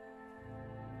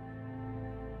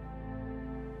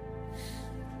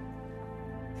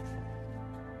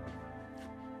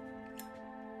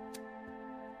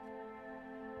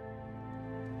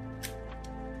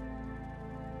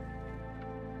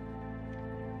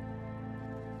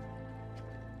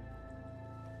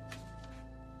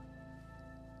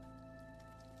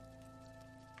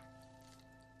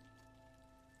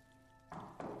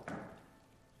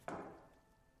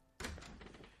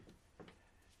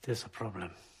 There's a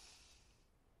problem.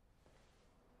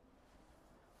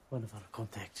 One of our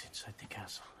contacts inside the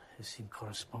castle has seen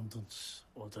correspondence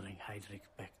ordering Heinrich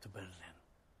back to Berlin.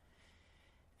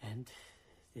 And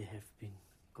there have been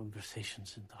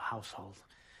conversations in the household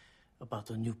about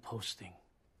a new posting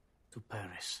to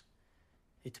Paris.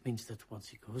 It means that once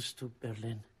he goes to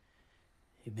Berlin,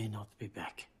 he may not be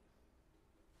back.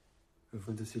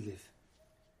 When does he leave?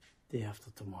 Day after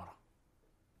tomorrow.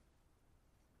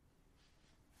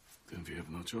 Then we have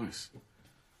no choice.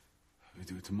 We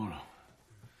do it tomorrow.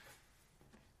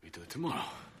 We do it tomorrow.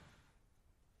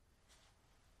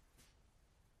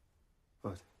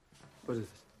 What is it?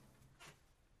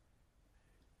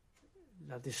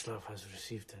 Ladislav has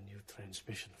received a new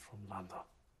transmission from London.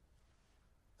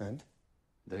 And?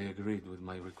 They agreed with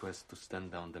my request to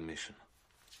stand down the mission.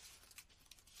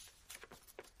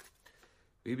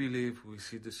 We believe we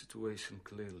see the situation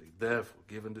clearly. Therefore,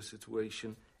 given the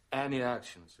situation, any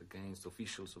actions against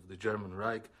officials of the German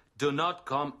Reich do not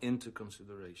come into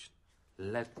consideration.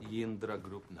 Let Yindra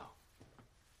Group know.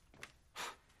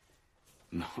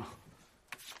 No.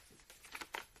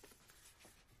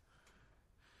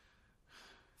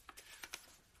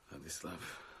 Ladislav,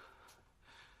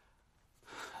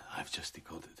 I've just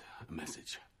decoded a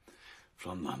message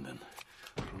from London.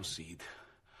 Proceed.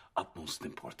 Utmost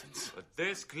importance. But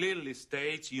this clearly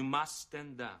states you must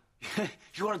stand down.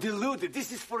 You are deluded.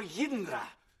 This is for Yindra.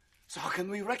 So how can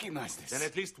we recognize this? Then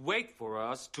at least wait for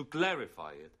us to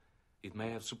clarify it. It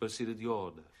may have superseded your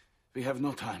order. We have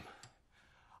no time.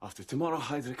 After tomorrow,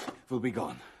 Heydrich will be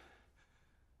gone.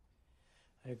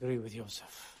 I agree with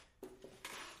Joseph.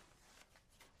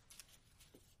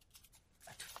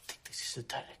 I do not think this is a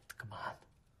direct command.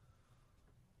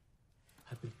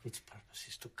 I believe its purpose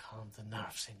is to calm the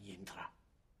nerves in Yindra.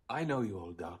 I know you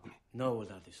all doubt me. No,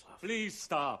 Ladislav. Please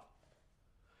stop.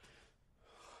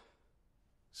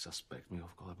 Suspect me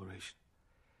of collaboration.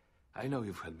 I know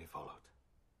you've had me followed.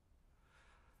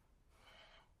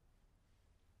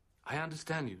 I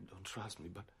understand you don't trust me,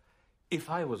 but if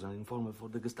I was an informer for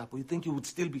the Gestapo, you think you would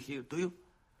still be here, do you?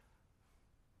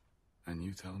 And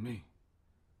you tell me,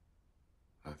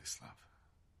 Ladislav.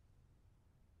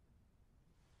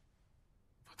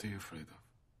 What are you afraid of?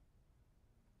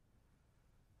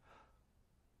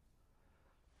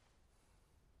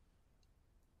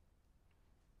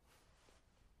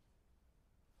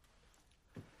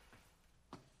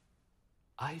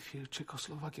 I fear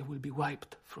Czechoslovakia will be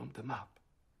wiped from the map.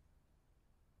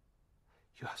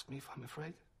 You ask me if I'm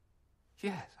afraid?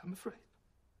 Yes, I'm afraid.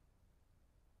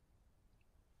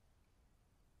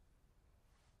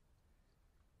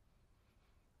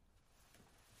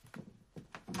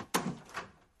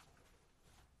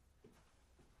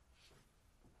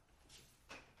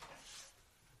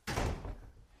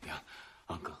 Yeah,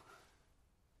 Uncle.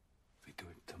 We do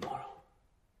it tomorrow.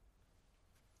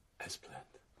 As planned.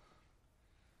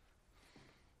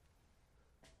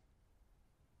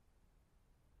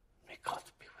 May God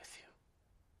be with you.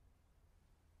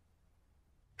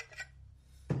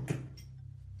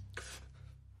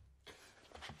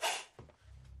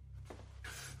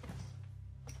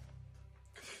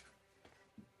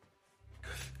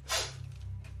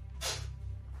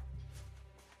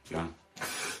 Jan.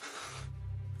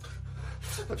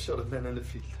 I've shot a man in the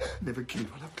field. Never killed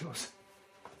one up close.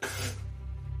 Give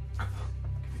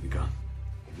me the gun.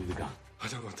 Give me the gun. I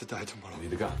don't want to die tomorrow. Give me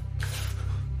the gun.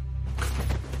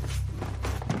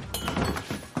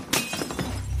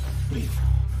 Breathe.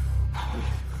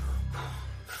 Breathe.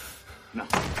 Now.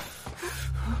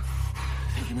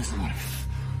 Thank you, Mr. Martin.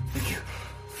 Thank you.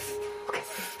 Okay.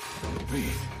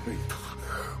 Breathe. Breathe.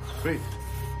 Breathe.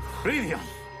 Breathe, Jan.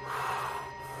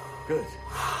 Good.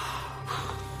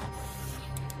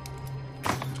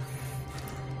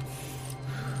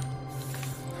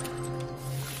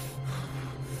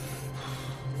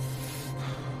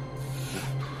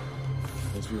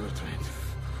 As we were trained.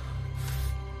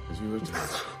 As we were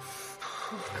trained.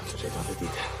 Concentrate on the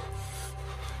detail.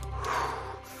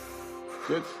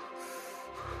 Good.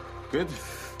 Good.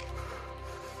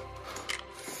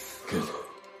 Good.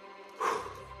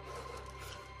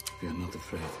 We are not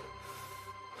afraid.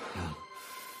 No.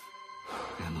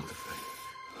 We are not afraid.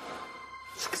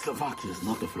 Czechoslovakia is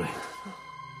not afraid.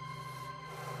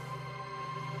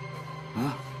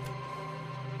 Huh?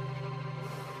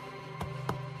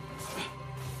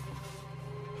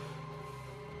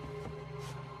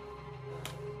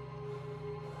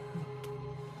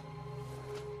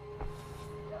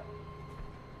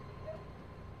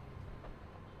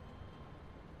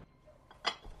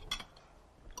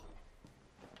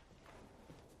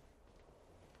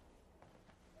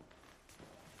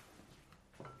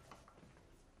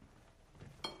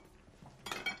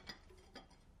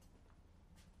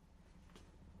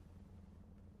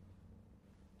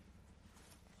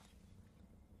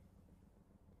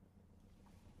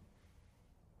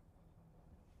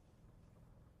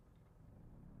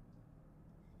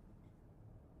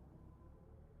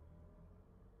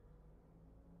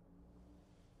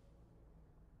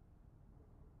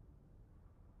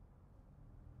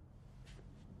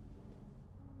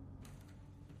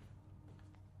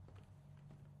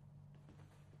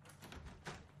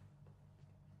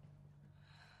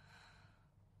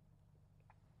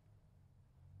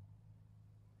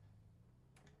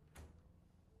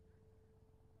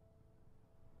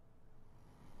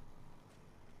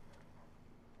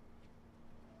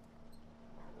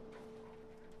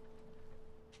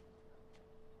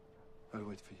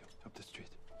 wait for you up the street.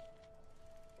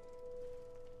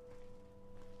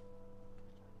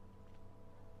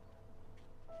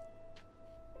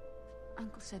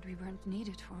 Uncle said we weren't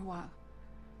needed for a while.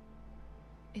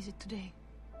 Is it today?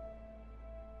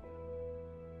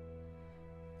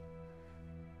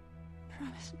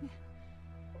 Promise me.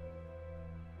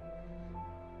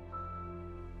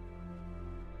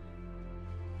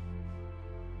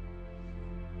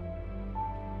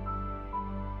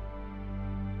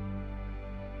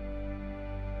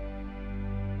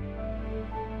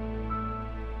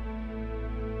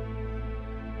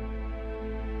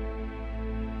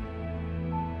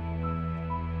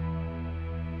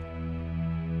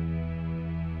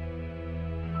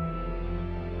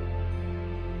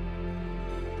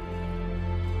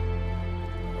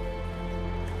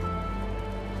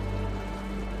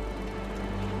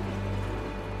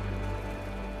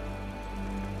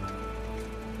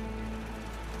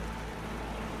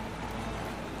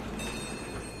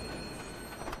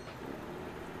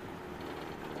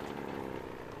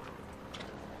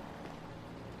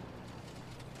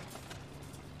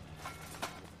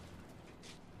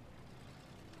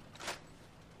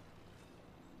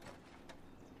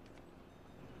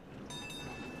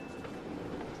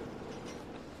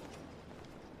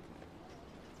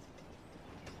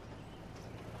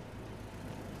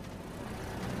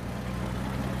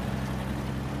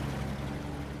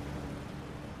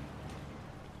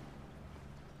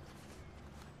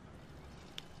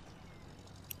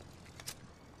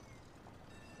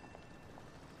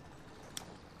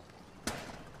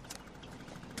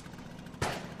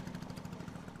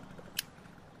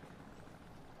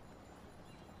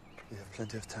 We have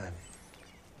plenty of time.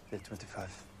 8:25.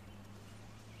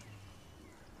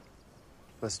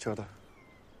 Where's Chota?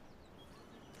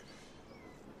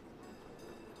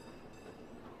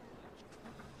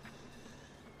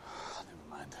 Never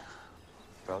mind.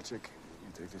 Palchik,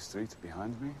 you take the street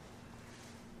behind me.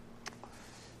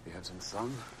 We have some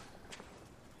sun,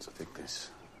 so take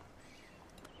this.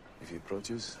 If he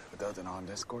approaches without an armed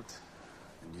escort,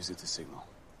 then use it to signal.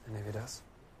 And if he does?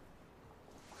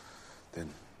 Then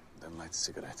light a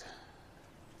cigarette.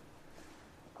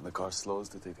 When the car slows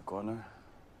to take the corner,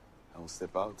 I will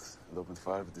step out and open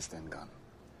fire with the Sten gun.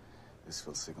 This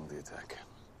will signal the attack.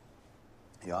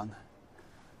 Jan,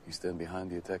 you stand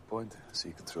behind the attack point so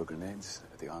you can throw grenades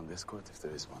at the armed escort if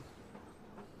there is one.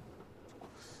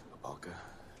 Balka,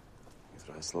 you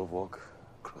try a slow walk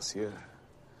across here.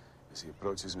 As he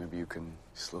approaches, maybe you can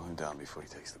slow him down before he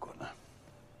takes the corner.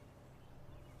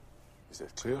 Is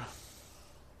that clear?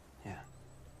 Yeah.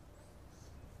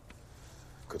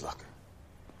 Good luck.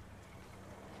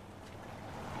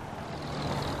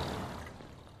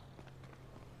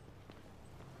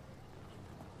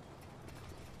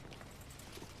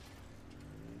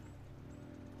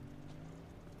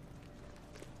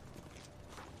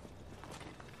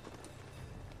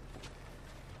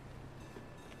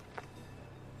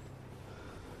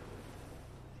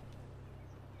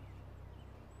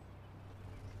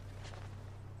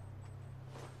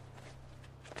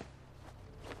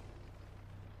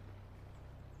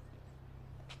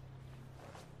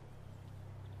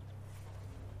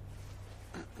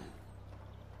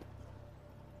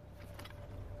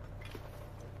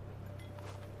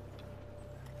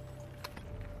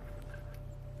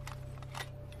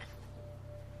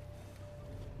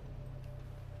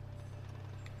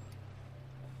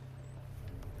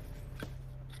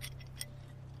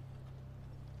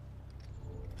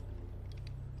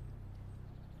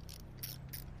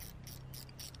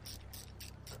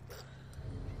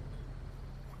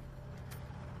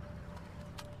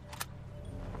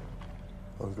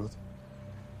 All good?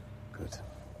 Good.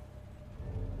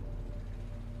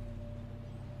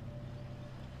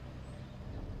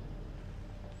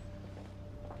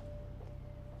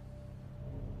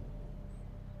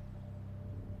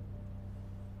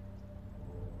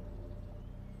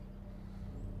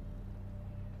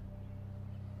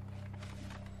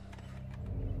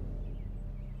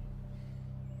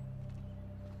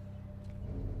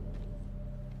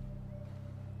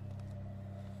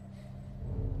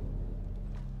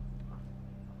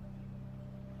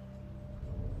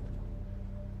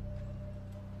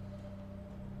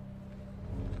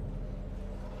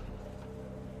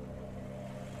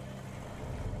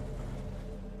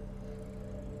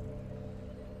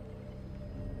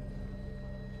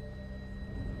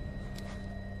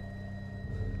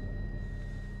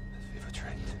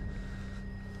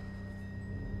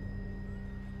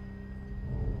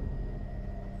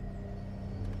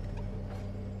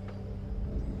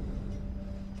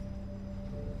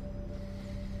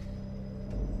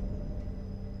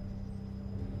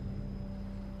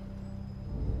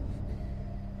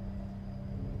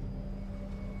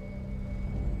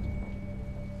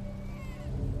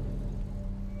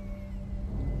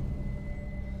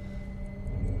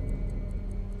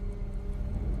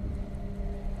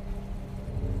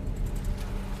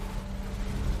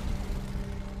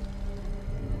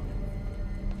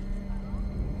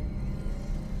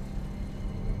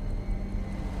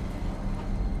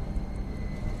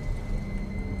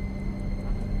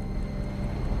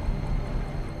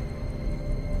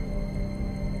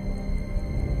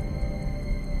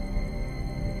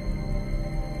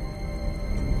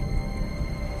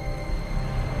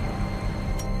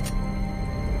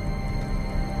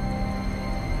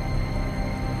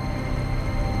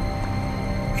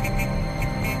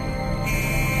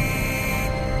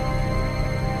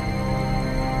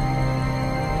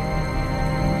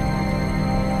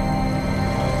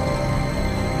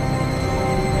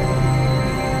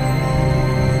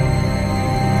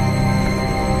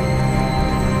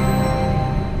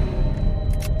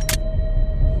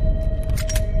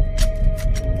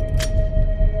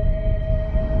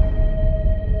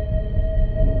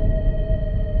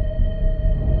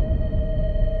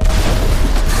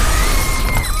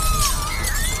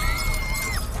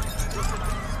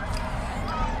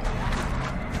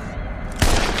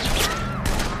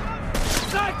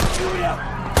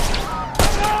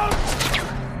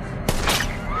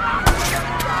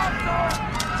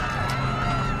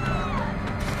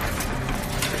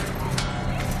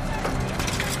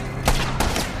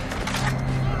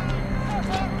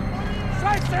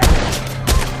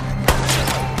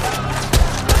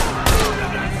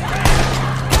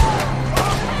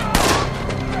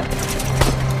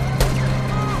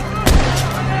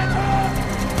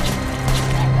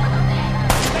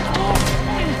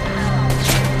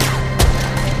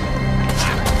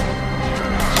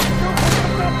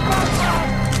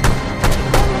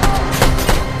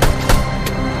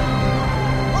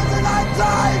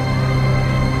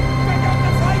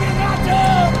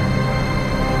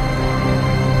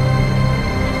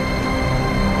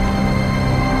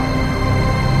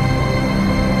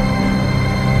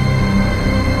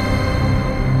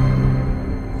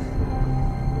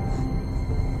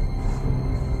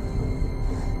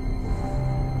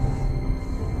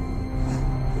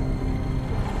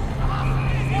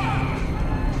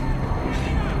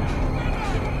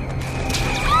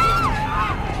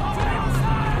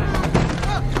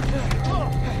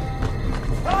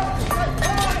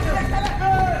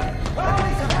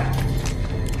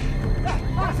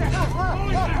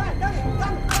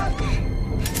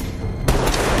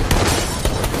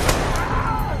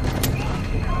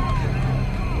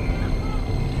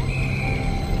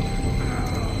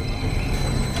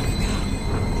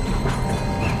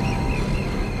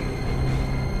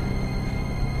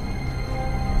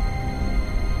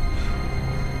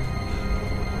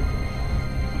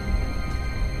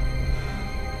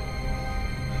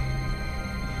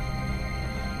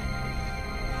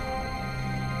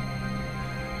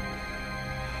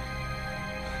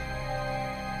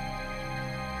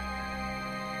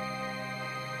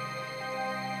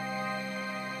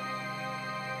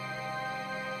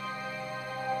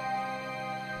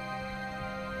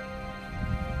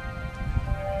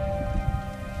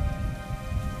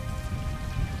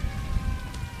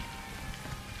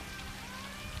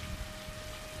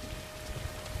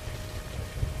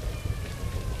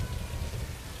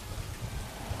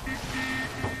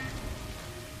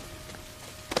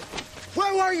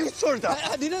 Where are you, Surda?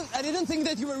 I didn't think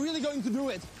that you were really going to do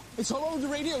it. It's all over the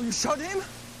radio. You shot him?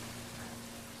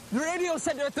 The radio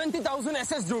said that 20,000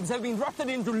 SS troops have been drafted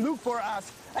in to look for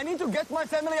us. I need to get my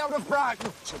family out of Prague.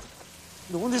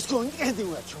 No one is going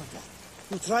anywhere, Surda.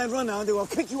 You try and run out, they will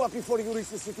kick you up before you reach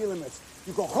the city limits.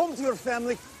 You go home to your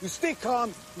family, you stay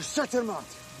calm, you shut your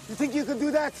mouth. You think you can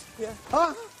do that? Yeah.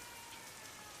 Huh?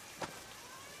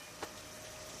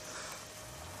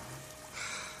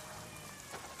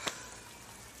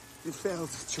 You failed,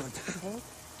 Jordan.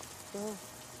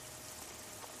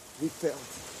 We failed.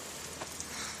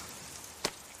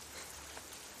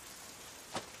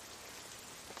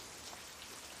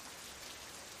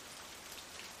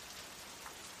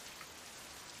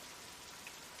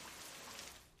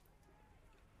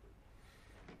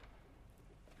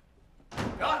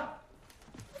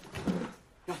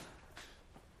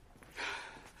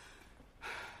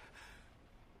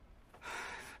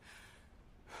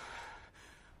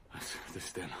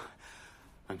 This then.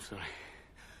 I'm sorry.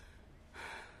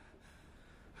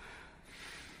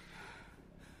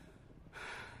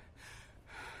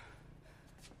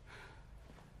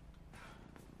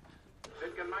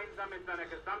 Wird gemeinsam mit seiner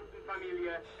gesamten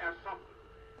Familie erschossen.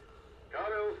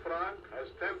 Karel Frank has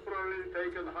temporarily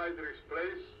taken Heydrich's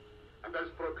place and has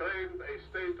proclaimed a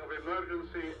state of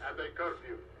emergency and a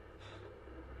curfew.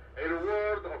 A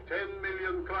reward of 10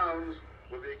 million crowns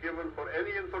will be given for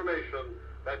any information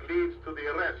that leads to the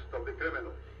arrest of the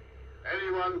criminals.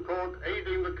 Anyone caught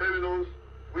aiding the criminals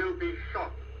will be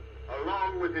shot,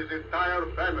 along with his entire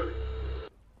family.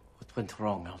 What went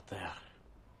wrong out there?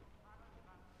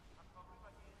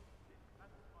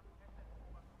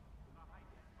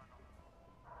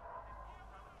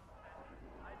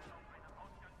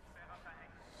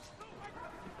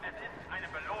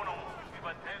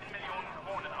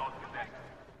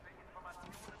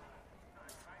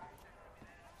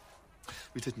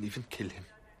 We didn't even kill him.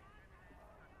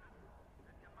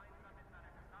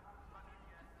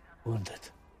 Wounded.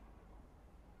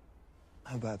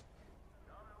 How bad?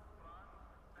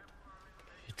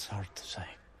 It's hard to say.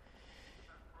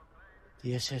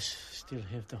 The SS still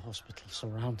have the hospital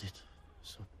surrounded,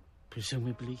 so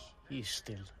presumably he is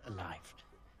still alive.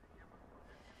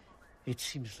 It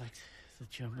seems like the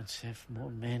Germans have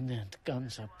more men and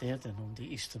guns up there than on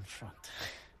the Eastern Front.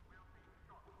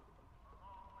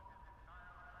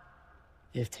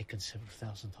 They've taken several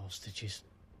thousand hostages.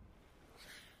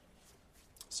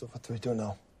 So what do we do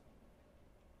now?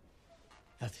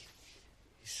 Nothing.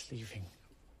 He's leaving.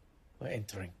 We're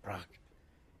entering Prague.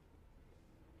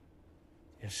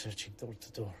 We are searching door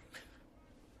to door.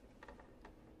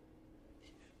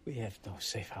 We have no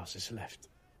safe houses left.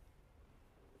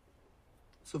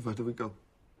 So where do we go?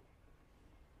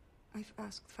 I've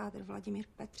asked Father Vladimir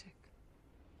Petrek.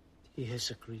 He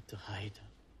has agreed to hide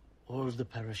all the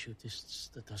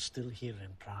parachutists that are still here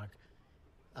in Prague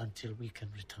until we can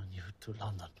return you to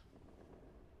London.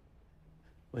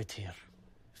 Wait here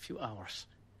a few hours.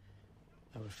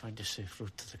 I will find a safe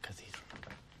route to the cathedral.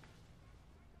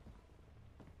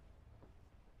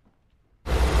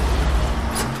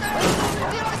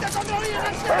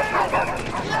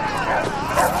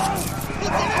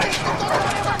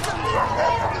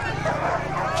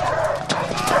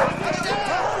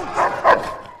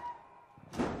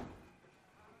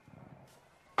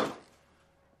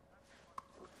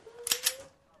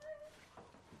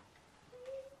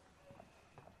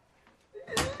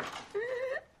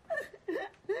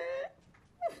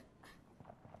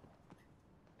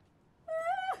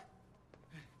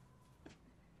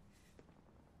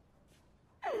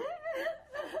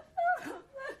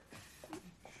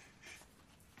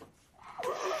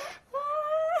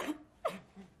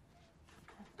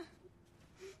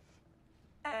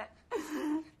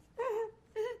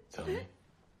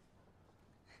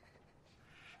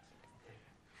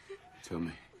 Tell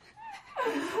me.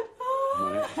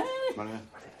 Maria. Maria.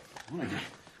 Maria.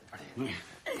 Maria.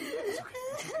 It's okay.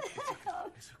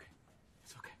 It's okay.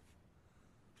 It's okay.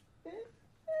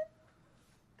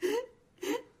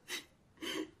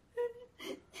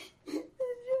 The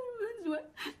Germans were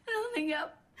rounding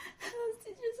up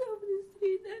hostages over the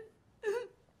street and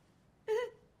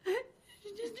she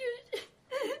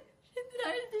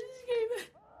tried to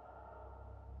escape.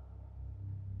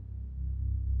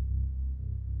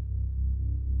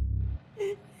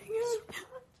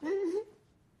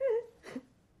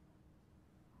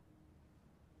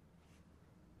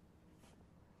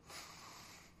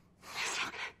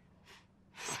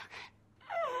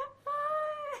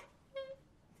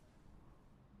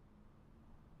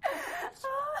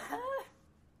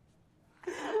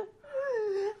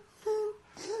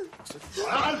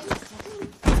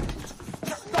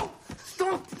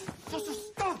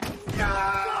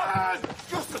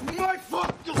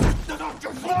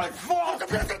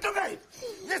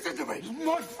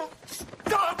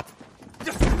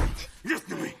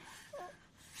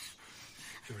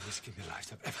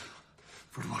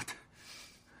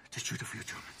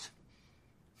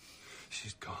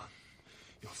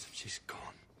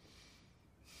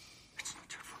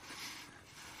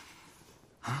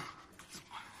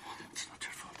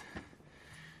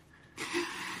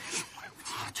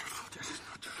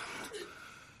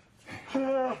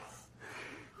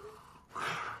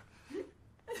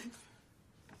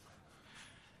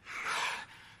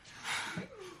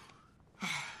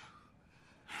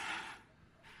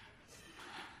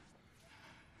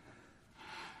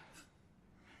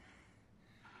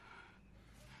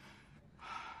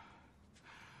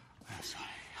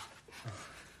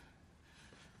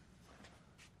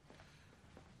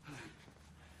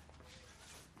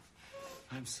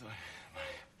 I'm sorry.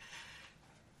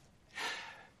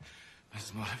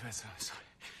 Mrs. Moravec, I'm sorry.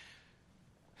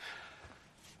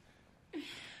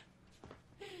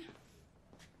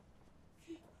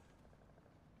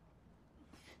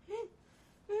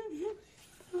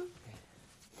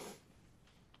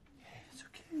 It's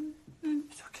okay.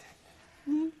 It's okay.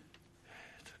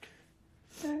 It's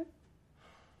okay.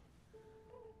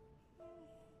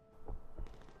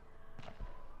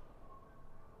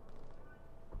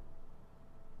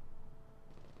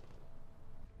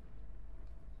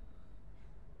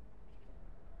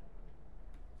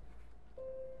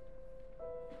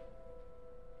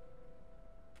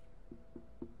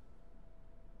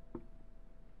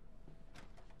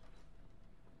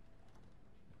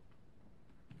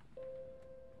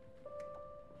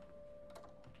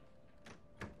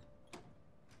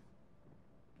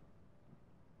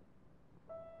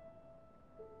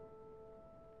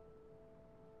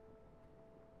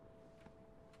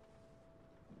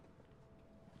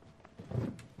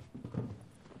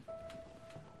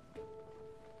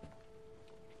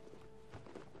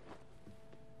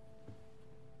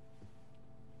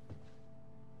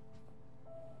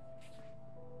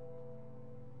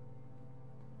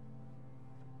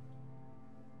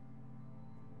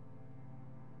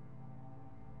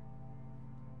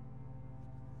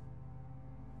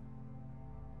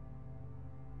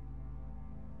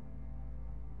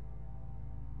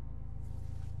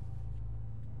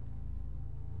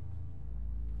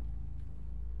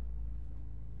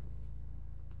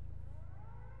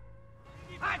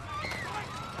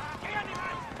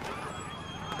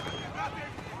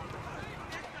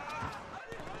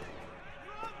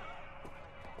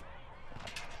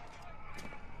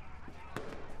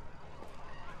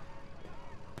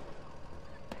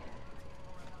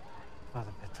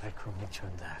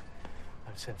 in there.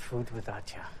 I'll send food with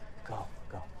Atya. Go.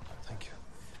 Thank you.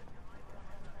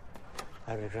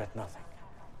 I regret nothing.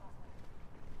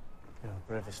 You're the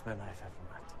bravest man I've ever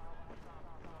met.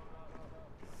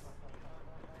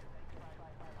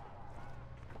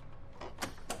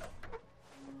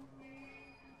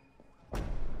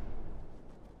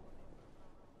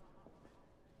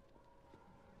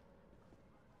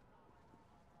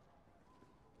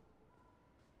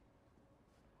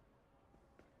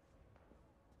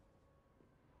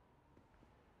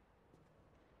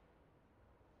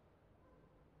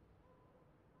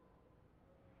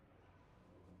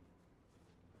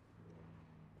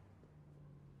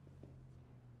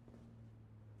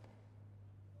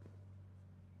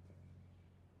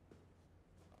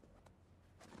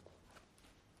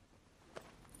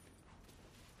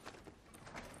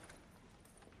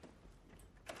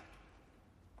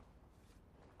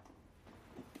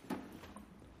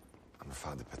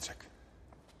 Father Petrek.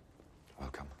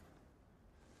 Welcome.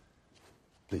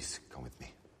 Please, come with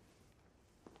me.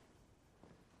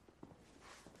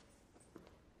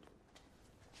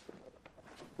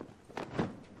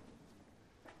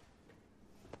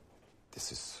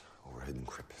 This is our hidden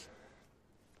crypt.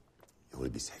 You will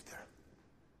be safe there.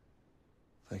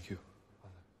 Thank you.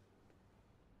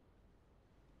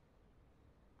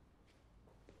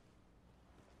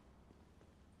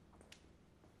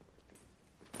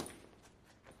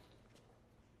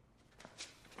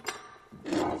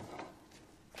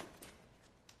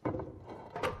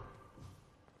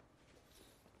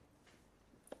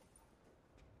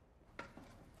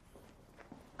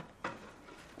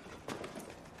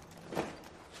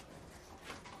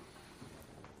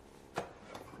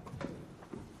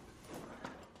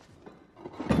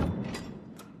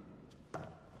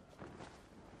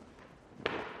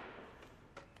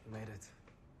 Made it.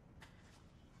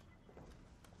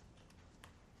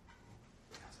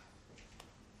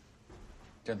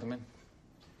 Gentlemen,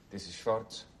 this is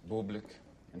Schwartz, Bublik,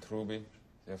 and Ruby.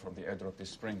 They're from the airdrop this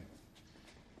spring.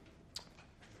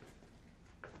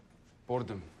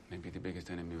 Boredom may be the biggest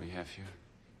enemy we have here.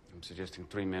 I'm suggesting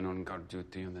 3 men on guard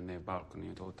duty on the nave balcony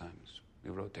at all times.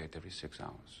 We rotate every 6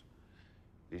 hours.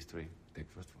 These 3 take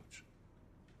first watch.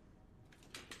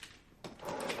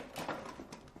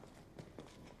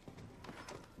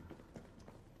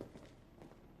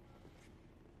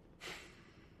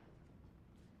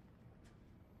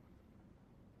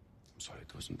 I'm sorry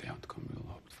it wasn't the outcome we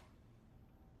all hoped for.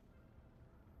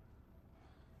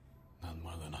 Not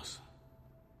more than us.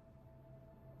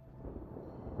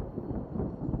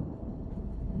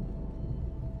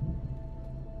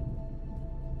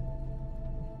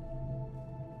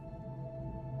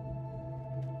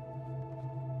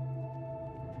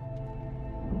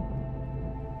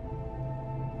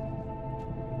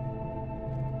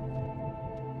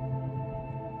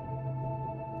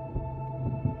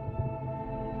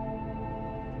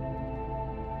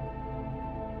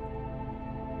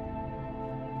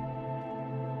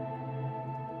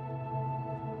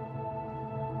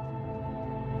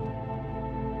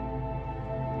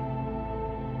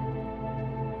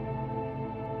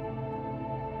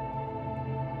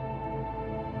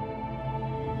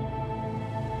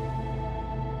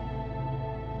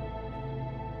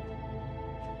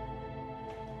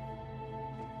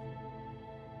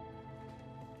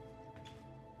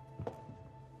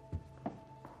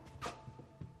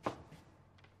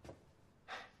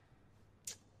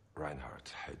 Reinhard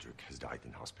Heydrich has died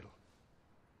in hospital.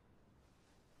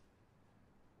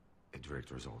 A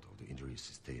direct result of the injuries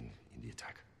sustained in the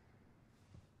attack.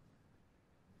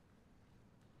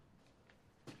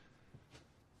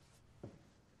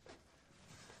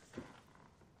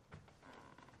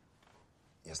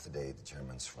 Yesterday, the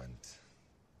Germans went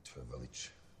to a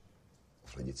village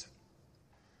of Lidice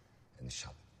and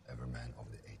shot every man over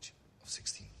the age of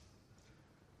 16.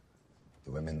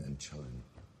 The women and children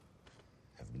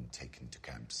have been taken to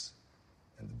camps,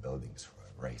 and the buildings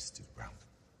were razed to the ground.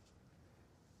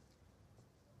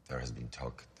 There has been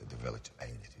talk that the village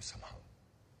aided you somehow.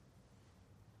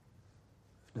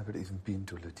 I've never even been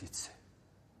to Lidice.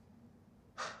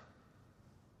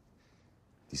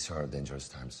 These are dangerous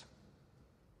times.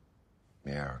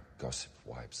 Mere gossip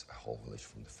wipes a whole village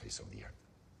from the face of the earth.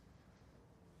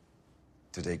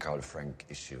 Today, Karl Frank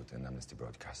issued an amnesty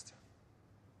broadcast.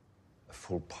 A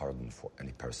full pardon for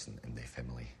any person and their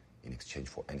family in exchange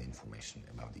for any information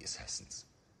about the assassins,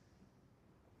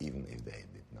 even if they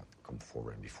did not come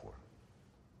forward before.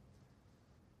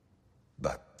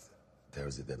 But there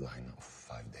is a deadline of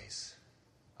 5 days.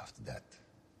 After that,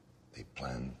 they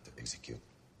plan to execute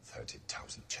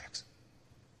 30,000 Czechs.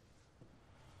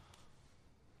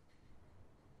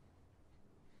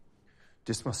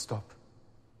 This must stop.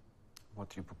 What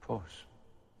do you propose?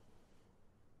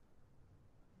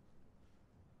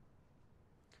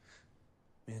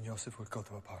 Me and Joseph will go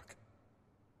to a park.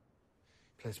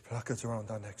 Place placards around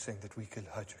our necks saying that we killed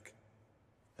Heydrich.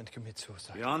 And commit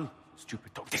suicide. Jan,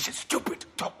 stupid talk. This is stupid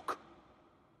talk.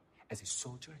 As a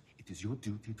soldier, it is your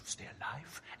duty to stay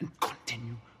alive and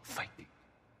continue fighting.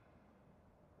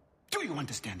 Do you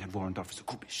understand that warrant officer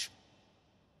Kubish?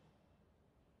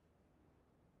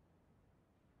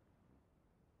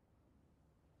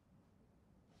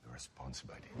 The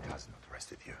responsibility has not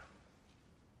rested you.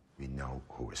 We know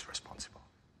who is responsible.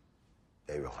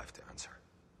 They will have to answer,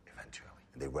 eventually.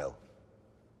 And they will.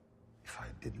 If I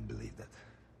didn't believe that,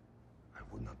 I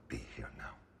would not be here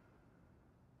now.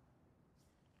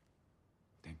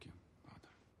 Thank you, Father.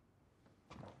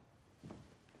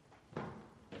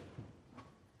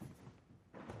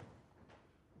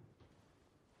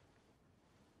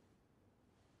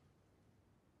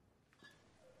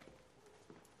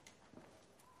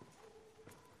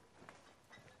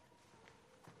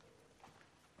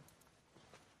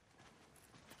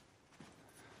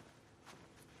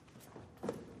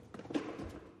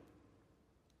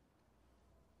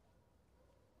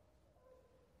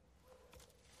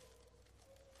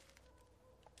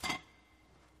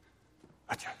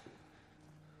 Atya. Have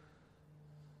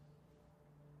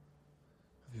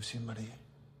you seen Marie?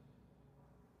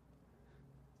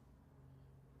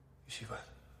 Is she well?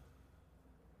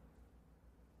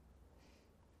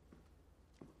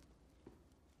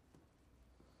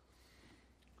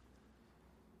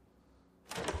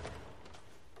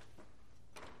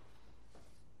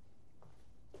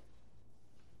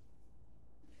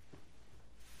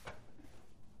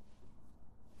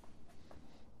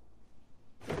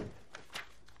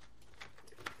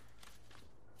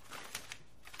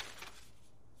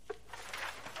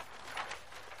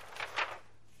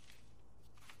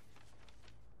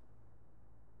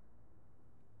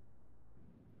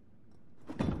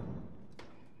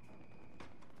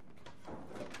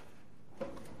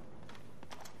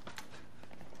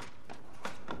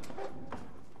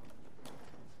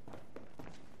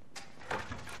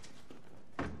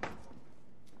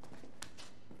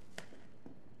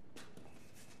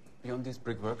 Beyond this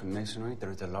brickwork and masonry,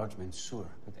 there is a large main sewer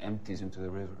that empties into the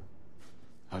river.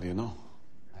 How do you know?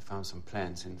 I found some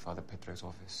plans in Father Petrek's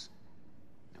office.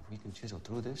 If we can chisel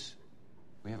through this,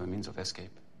 we have a means of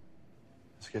escape.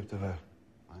 Escape to where?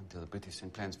 Until the British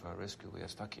send plans for our rescue, we are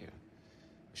stuck here.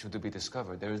 Should it be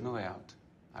discovered, there is no way out.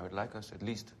 I would like us at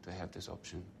least to have this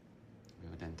option. We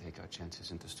would then take our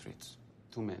chances in the streets.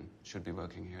 2 men should be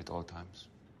working here at all times.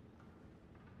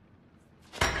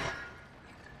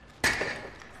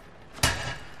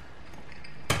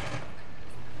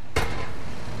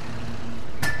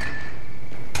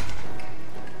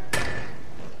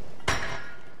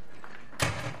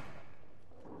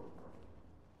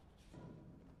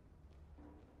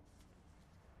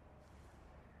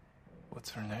 What's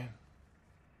her name?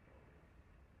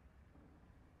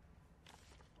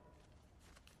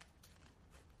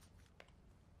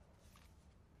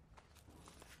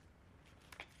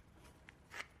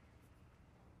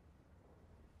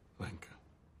 Lenka.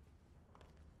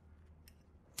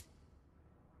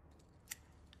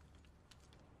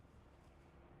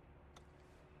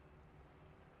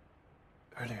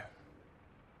 Earlier,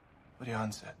 what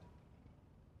Jan said.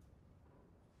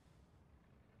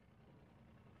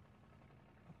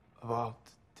 About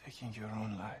taking your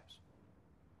own lives.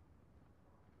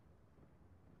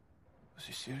 Was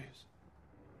he serious?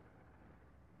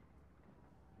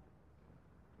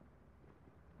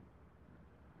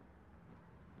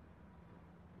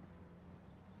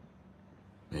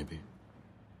 Maybe.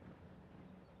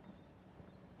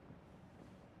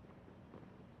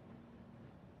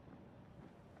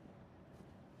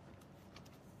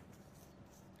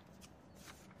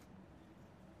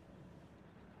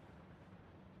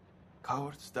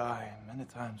 Cowards die many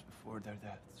times before their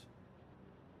deaths.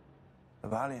 The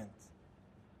valiant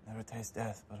never taste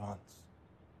death but once.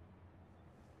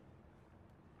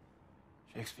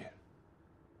 Shakespeare.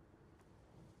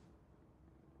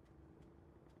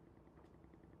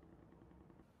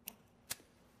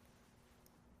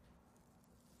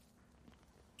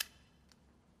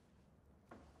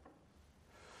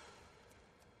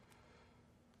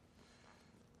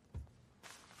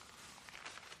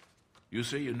 You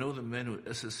say you know the man who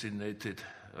assassinated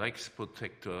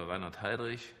Reichsprotector Reinhard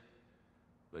Heydrich,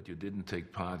 but you didn't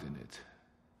take part in it.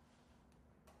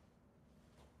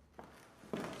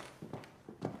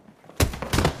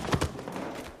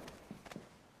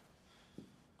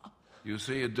 You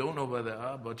say you don't know where they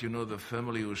are, but you know the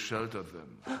family who sheltered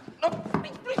them. No,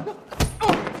 please, no.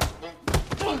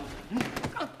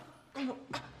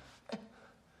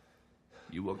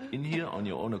 on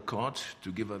your own accord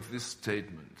to give us this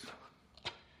statement.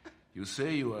 You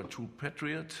say you are a true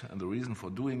patriot, and the reason for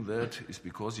doing that is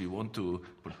because you want to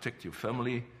protect your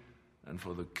family and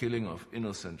for the killing of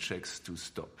innocent Czechs to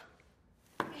stop.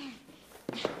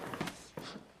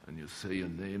 And you say your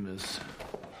name is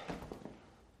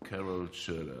Carol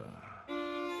Schöller.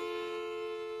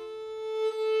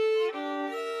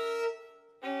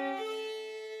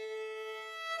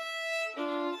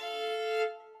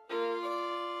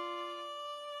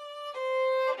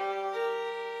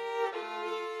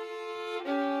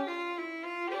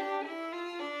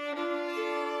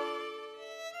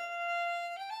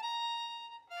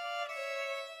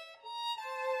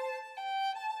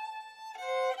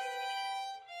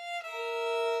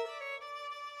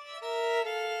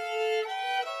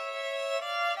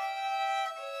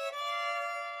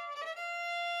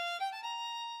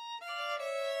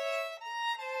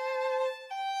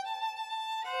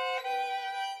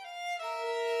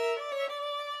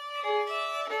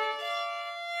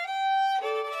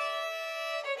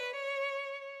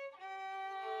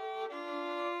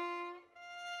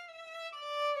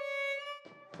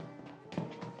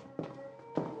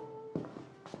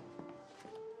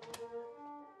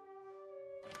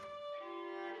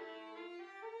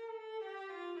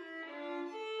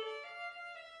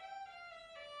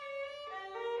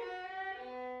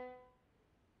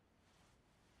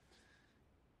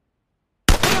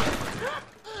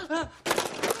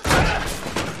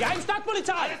 Ja, in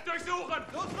Stadtpolizei! Alles durchsuchen!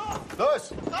 Los!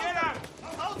 Los! Jeder!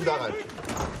 Du da rein!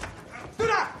 Du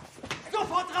da!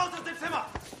 Sofort raus aus dem Zimmer!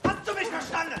 Hast du mich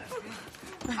verstanden?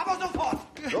 Aber sofort!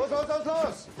 Los, los, los,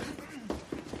 los!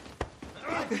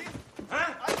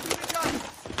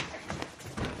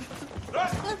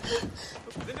 Los!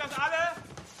 Sind das alle?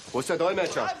 Wo ist der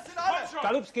Dolmetscher? Das sind alle!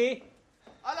 Galupski!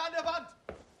 Alle an der Wand!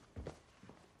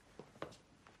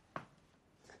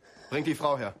 Bring die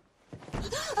Frau her.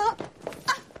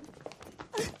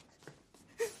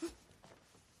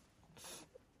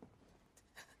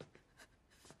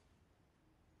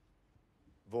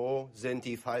 Wo sind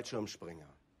die Fallschirmspringer?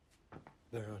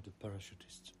 Where are the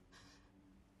parachutists?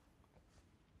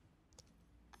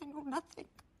 I know nothing.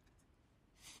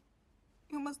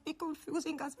 You must be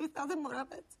confusing us with other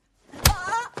Moravets.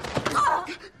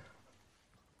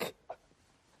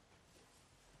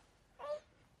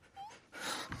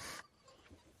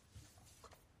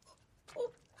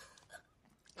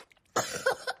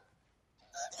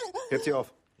 Hebt sie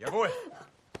auf. Jawohl.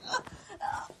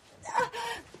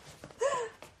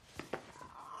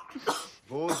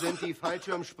 Wo sind die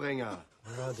Fallschirmspringer?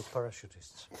 Where are the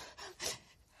parachutists?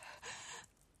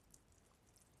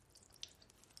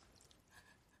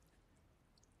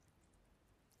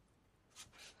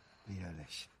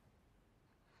 Widerlich.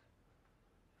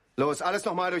 Los, alles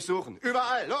nochmal durchsuchen.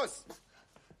 Überall, los!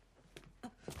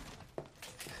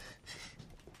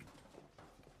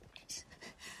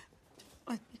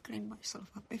 Let me clean myself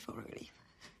up before I leave.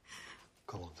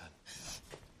 Go on, then.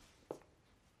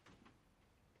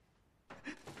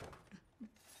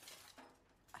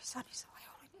 My son is a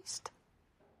violinist.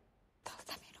 Tell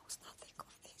them he knows nothing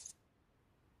of this.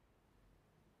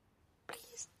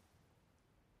 Please.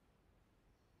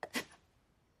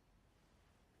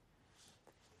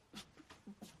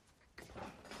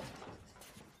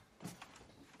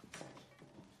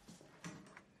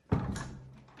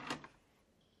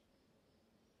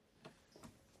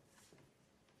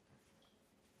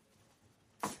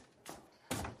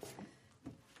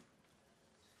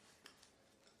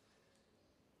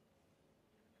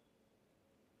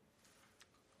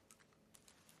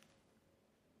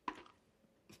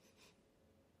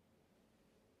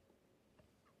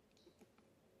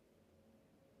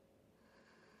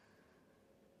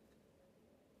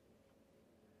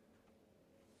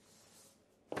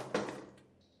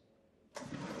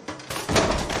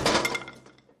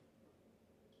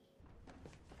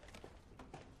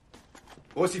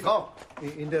 Wo ist die Frau?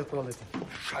 In der Toilette.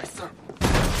 Scheiße.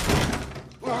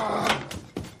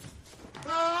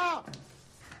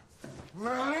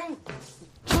 Nein!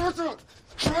 Scheiße!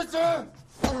 Scheiße!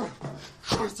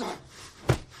 Scheiße!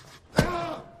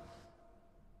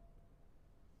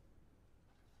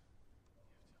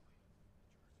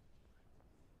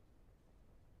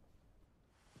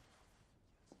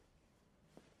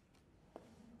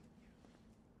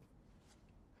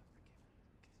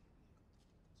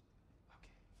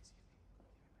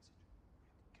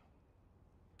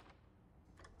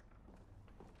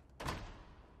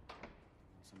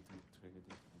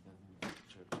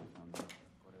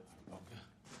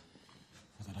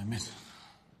 What did I miss?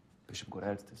 Bishop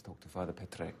Gorelstis talked to Father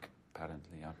Petrek.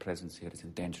 Apparently, our presence here is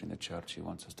endangering the church. He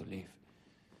wants us to leave.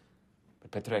 But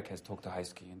Petrek has talked to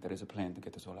Heisky, and there is a plan to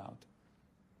get us all out.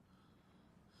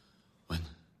 When?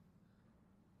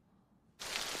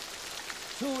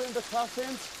 2 in the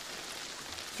coffins,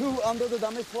 2 under the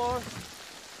dummy floor,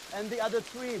 and the other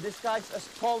 3 disguised as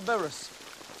pallbearers.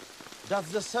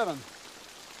 That's the 7.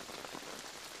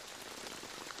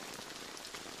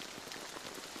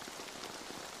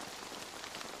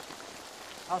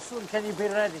 How soon can you be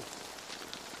ready?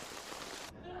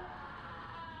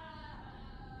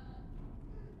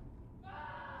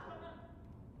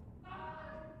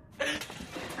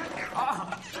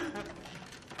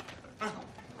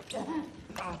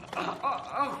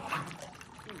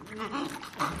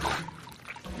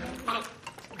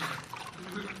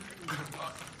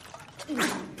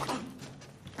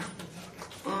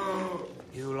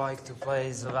 You like to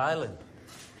play the violin?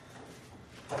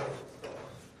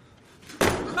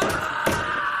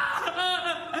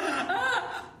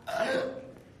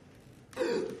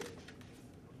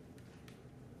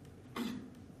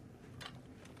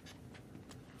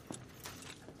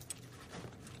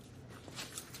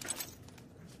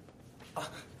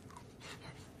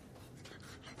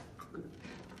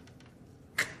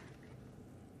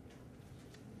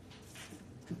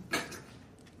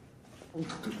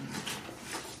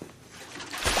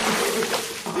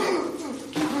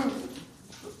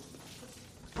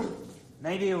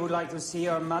 Maybe you would like to see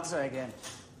your mother again.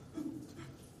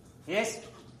 Yes?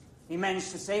 He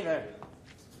managed to save her.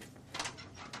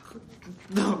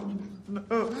 No.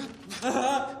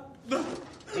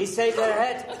 He saved her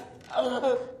head.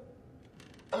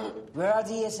 Where are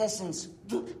the assassins?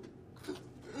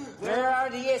 Where are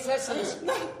the assassins?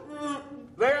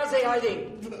 Where are they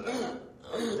hiding?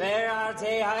 Where are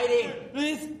they hiding?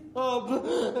 Please, stop.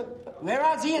 Where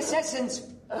are the assassins?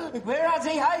 Where are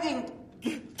they hiding?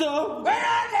 Stop. Where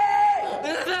are they?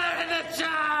 Is there in the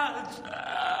church?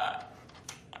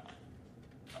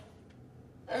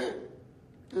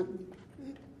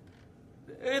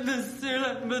 In the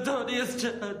Syrian Methodist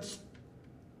Church.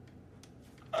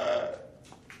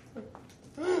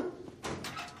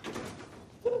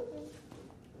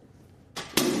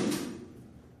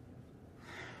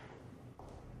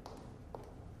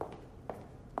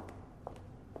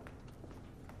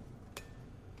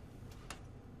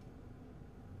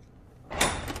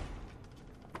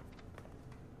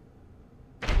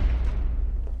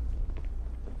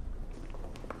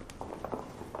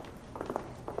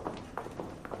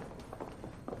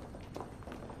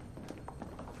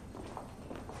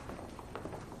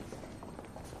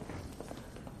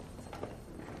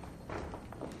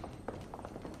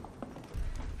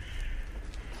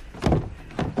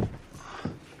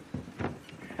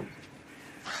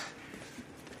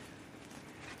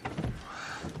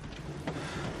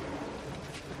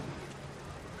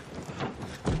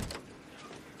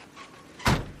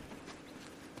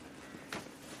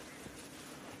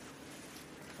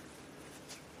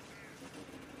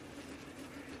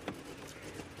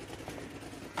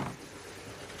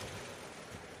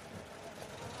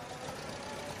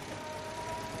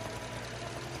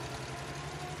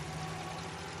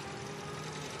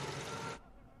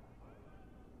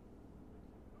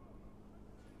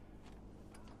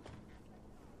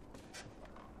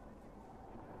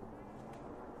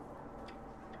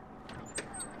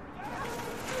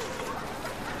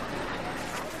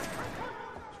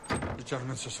 The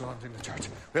Germans are surrounding the church.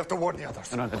 We have to warn the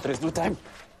others. No, there is no time.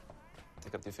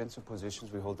 Take up defensive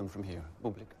positions. We hold them from here.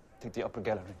 Bublik, take the upper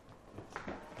gallery.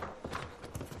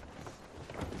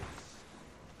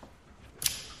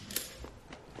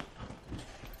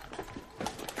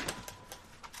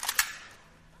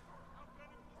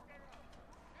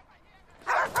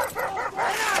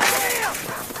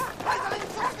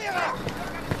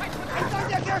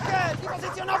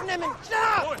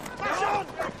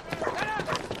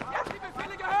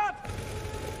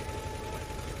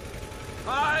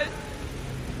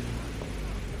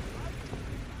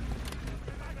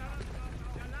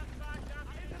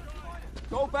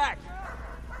 Go back!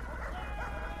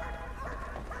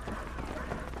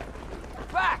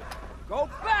 Back! Go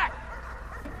back!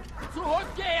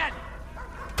 Zurückgehen!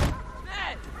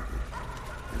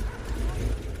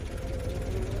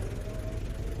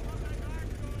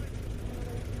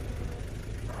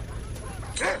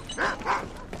 Schnell!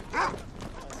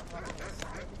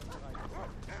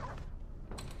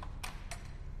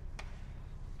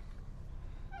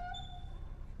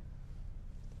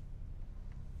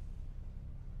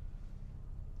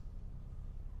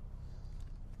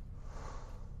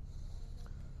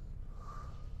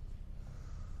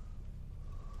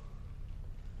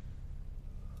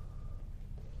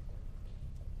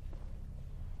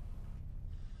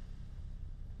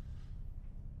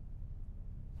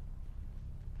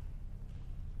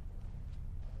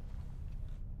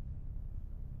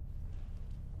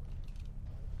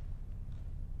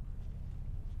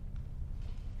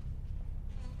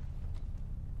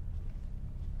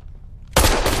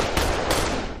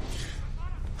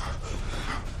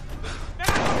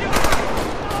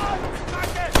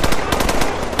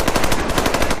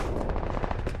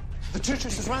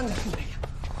 understand?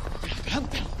 We have to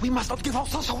help them. We must not give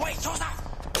ourselves away, Joseph!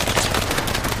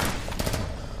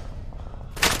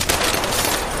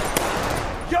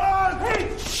 John!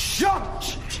 Hey! John!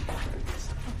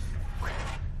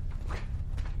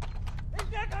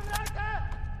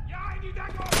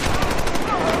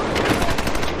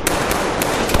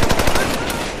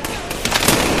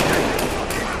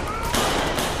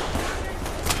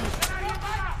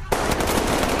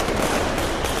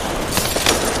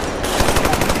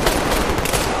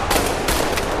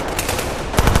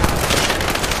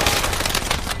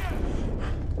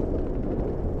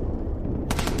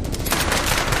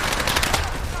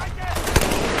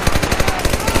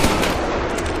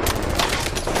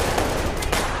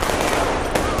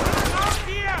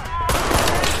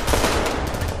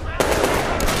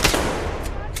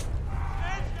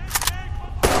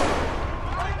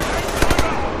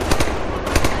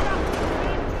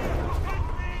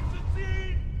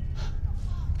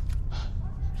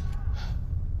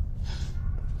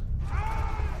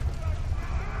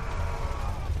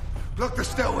 Look the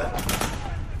stairwell.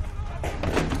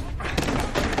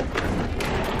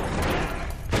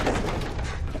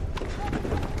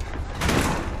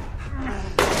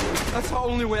 That's our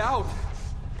only way out.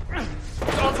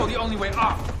 It's also the only way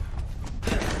up.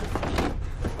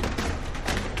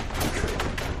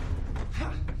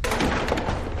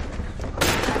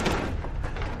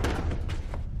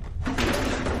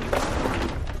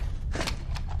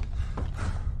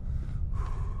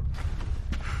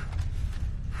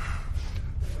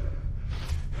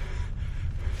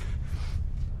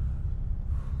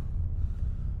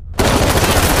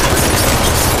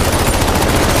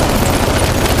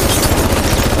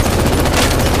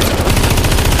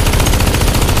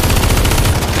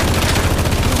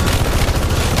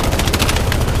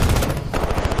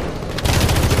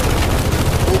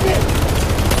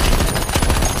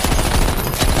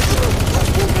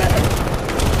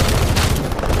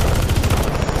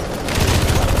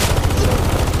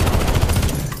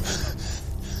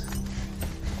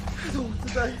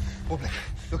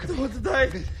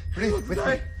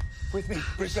 With me.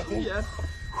 Breathe breath in. Yeah.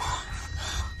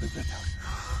 Big breath out.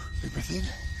 Big breath in.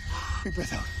 Big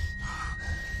breath out.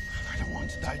 I don't want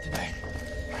to die today.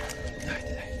 Die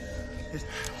today.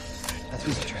 Let's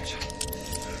use the trench.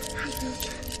 Let's use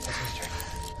the trench.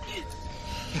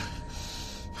 Yeah.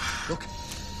 Look.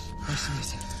 Nice and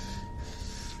easy.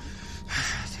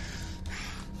 Nice and easy.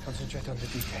 Concentrate on the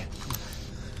detail.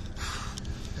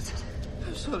 That's it.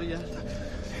 I'm sorry, yeah.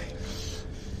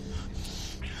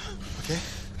 Okay?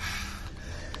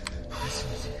 Nice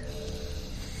and easy.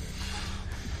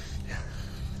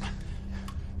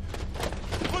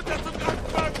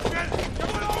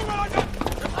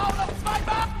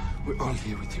 We're all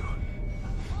here with you.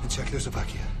 And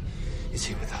Czechoslovakia is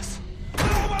here with us.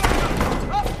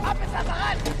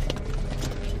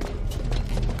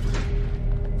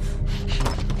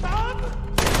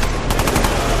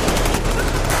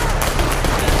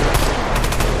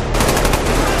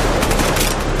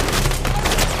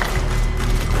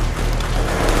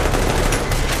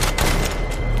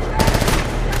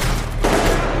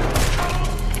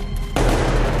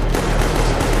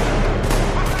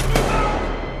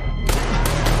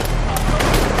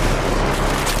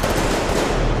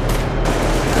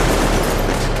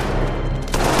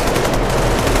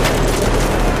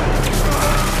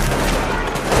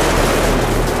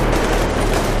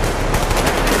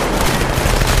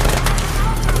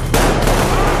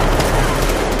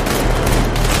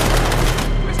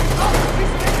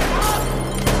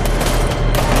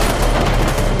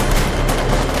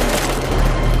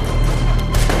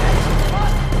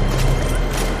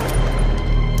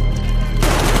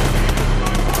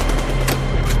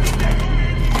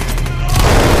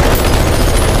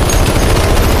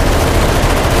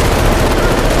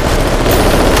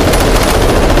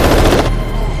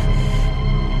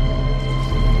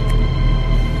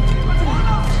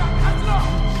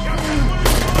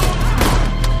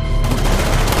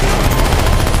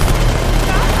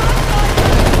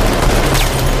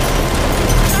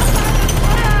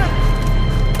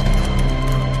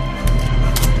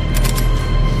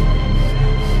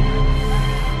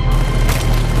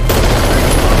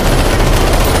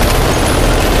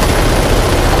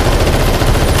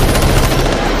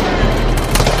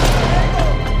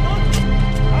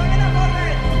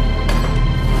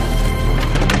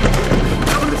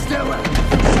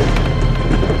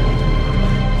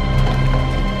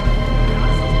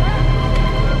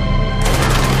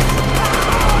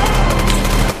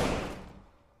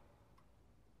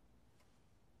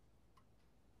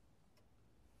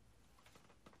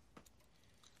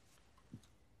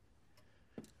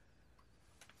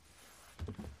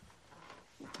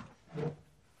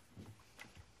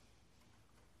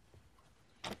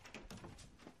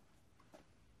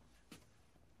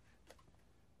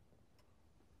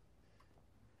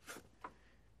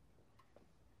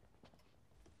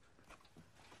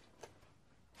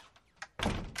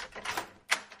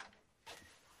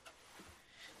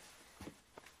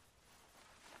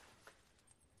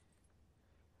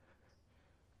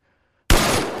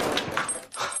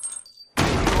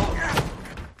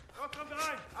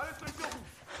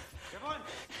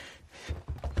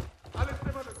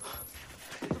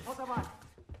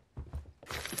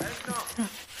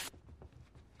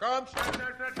 Komm, schnell,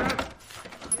 schnell, schnell,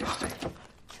 schnell.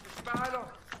 Beeilung.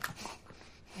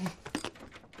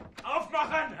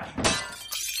 Aufmachen!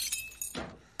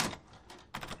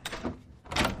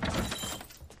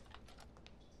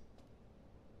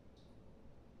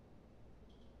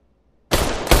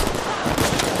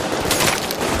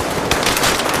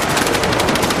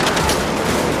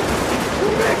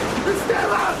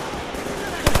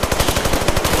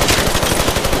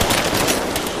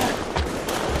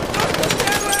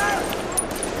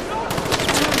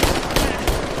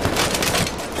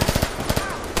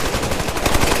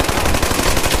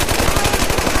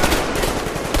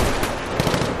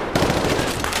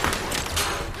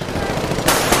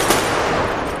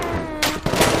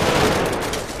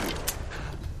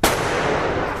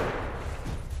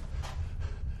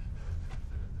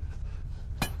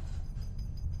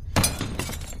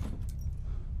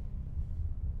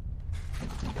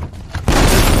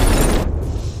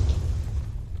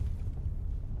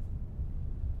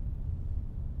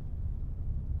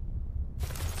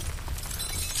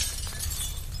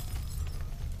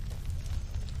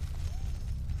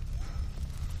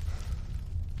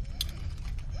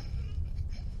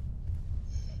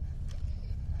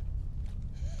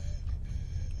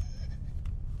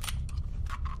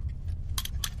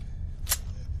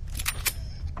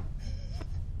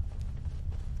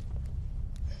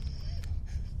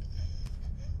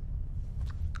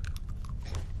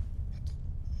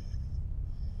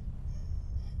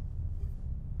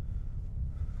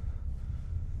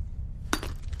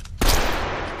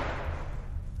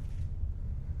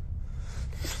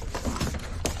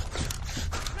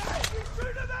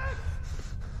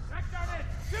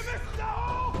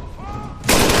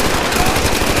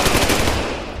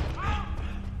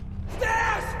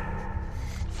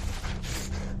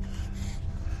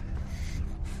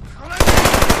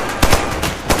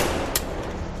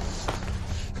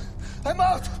 I'm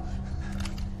out!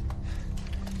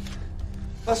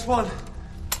 Last one.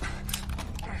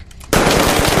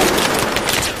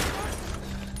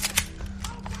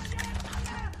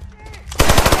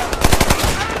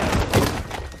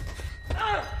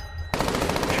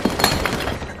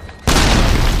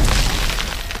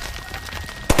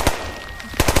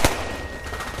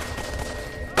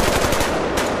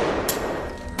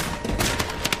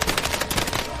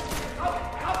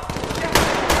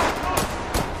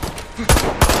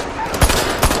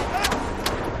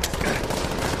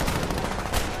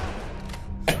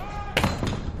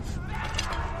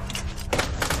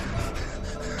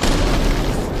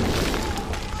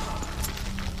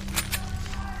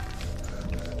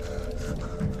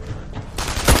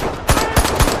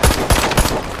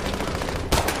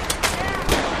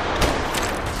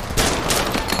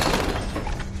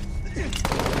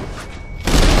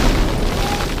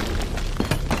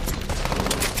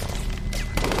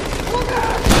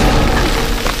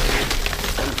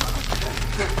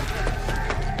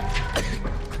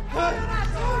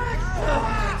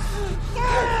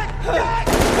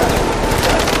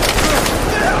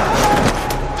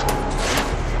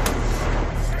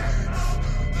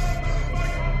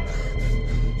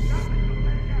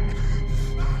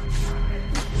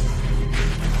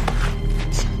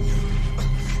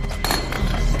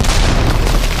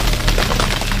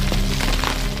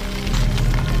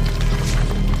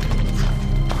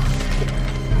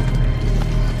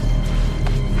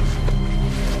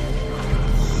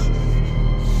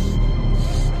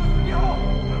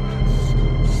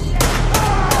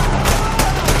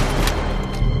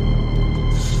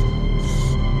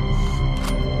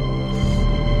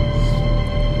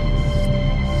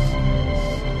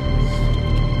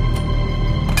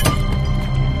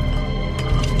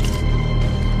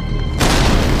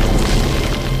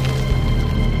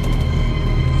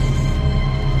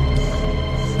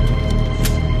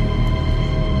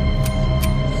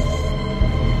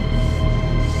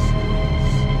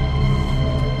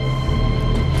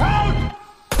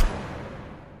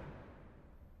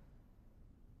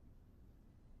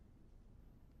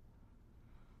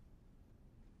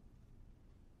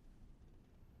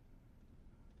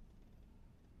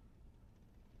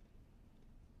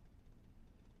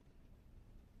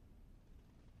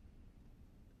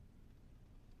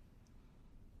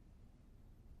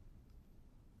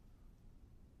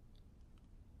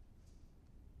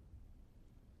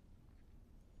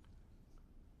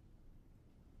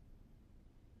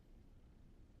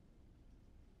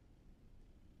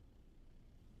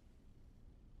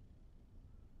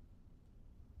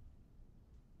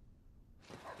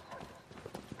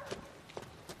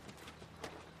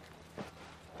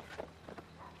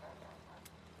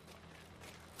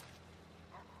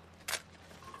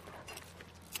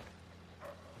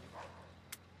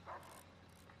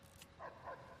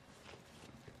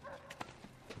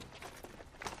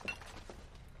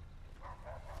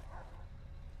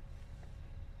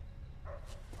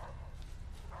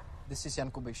 This is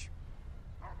Jan Kubiš.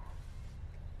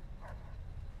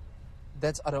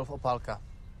 That's Adolf Opálka.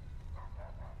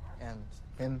 And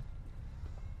him,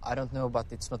 I don't know, but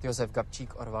it's not Josef Gabčík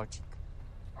or Valčík.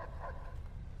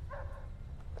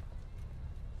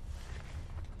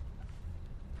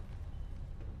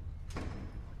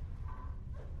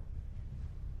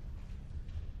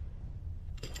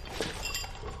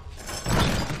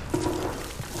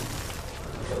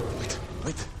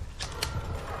 Wait.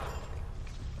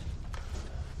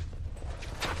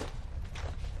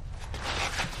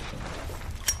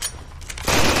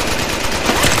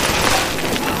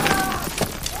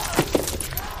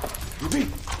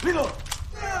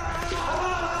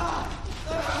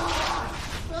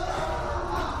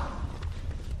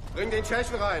 Bring den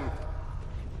Tschechen rein.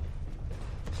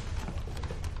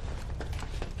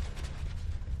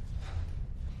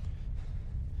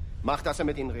 Mach, dass er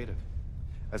mit ihnen redet.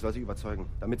 Er soll sie überzeugen,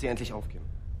 damit sie endlich aufgeben.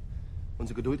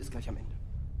 Unsere Geduld ist gleich am Ende.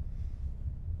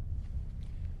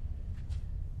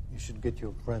 You should get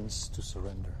your friends to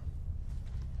surrender.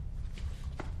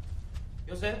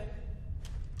 Josef,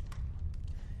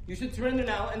 you should surrender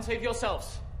now and save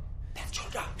yourselves.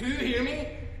 Do you hear me?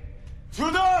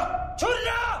 Schulter!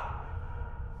 Schulter!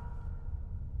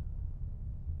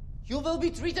 You will be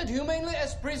treated humanely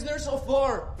as prisoners of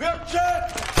war.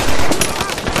 Wirtschaft!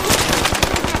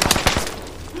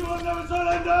 You will never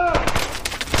surrender!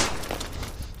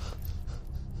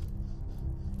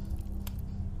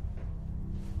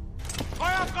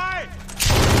 Feuer frei!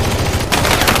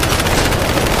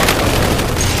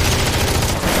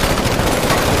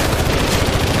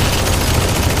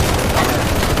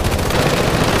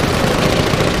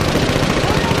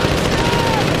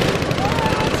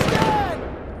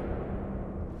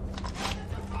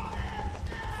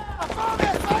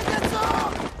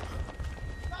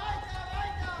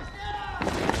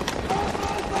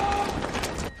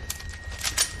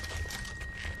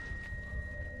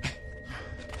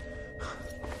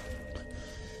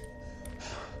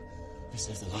 This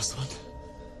is the last one.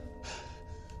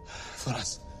 For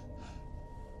us.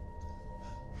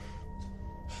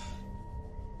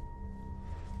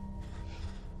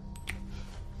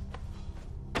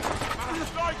 Mach die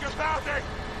Schläuche fertig!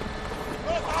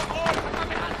 Los, auf Rot!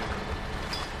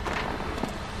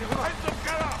 Die rein zum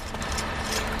Keller!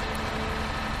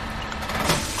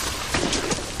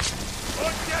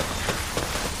 Und jetzt!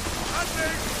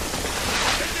 Anlegen!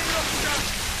 In die Luftgang!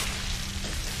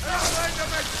 Weiter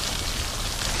weg!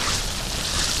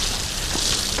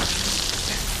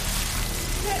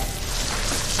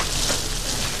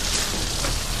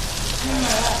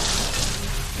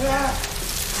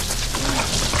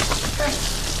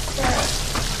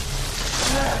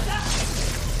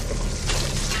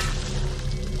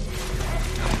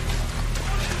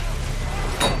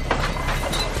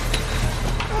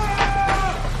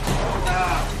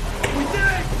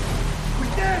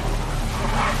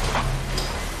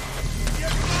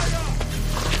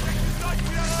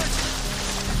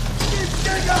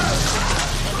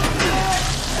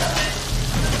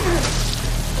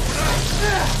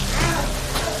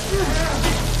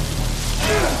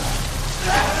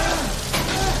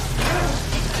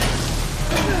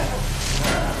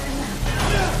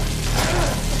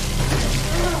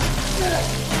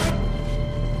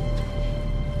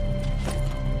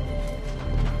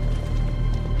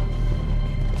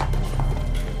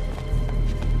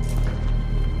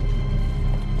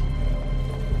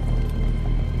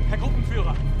 Herr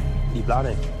Gruppenführer! Die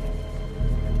Plane.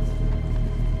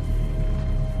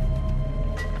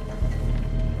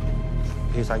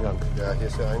 Hier ist Eingang. Ja, hier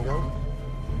ist der Eingang.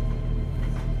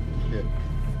 Hier.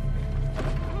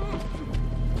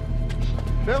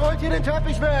 Wer rollt hier den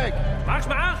Teppich weg? Marsch,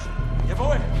 Marsch!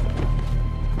 Jawohl!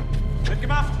 Wird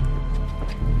gemacht!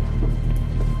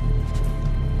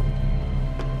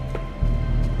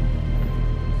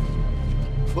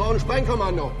 Wir brauchen ein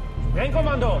Sprengkommando.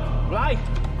 Sprengkommando! Gleich!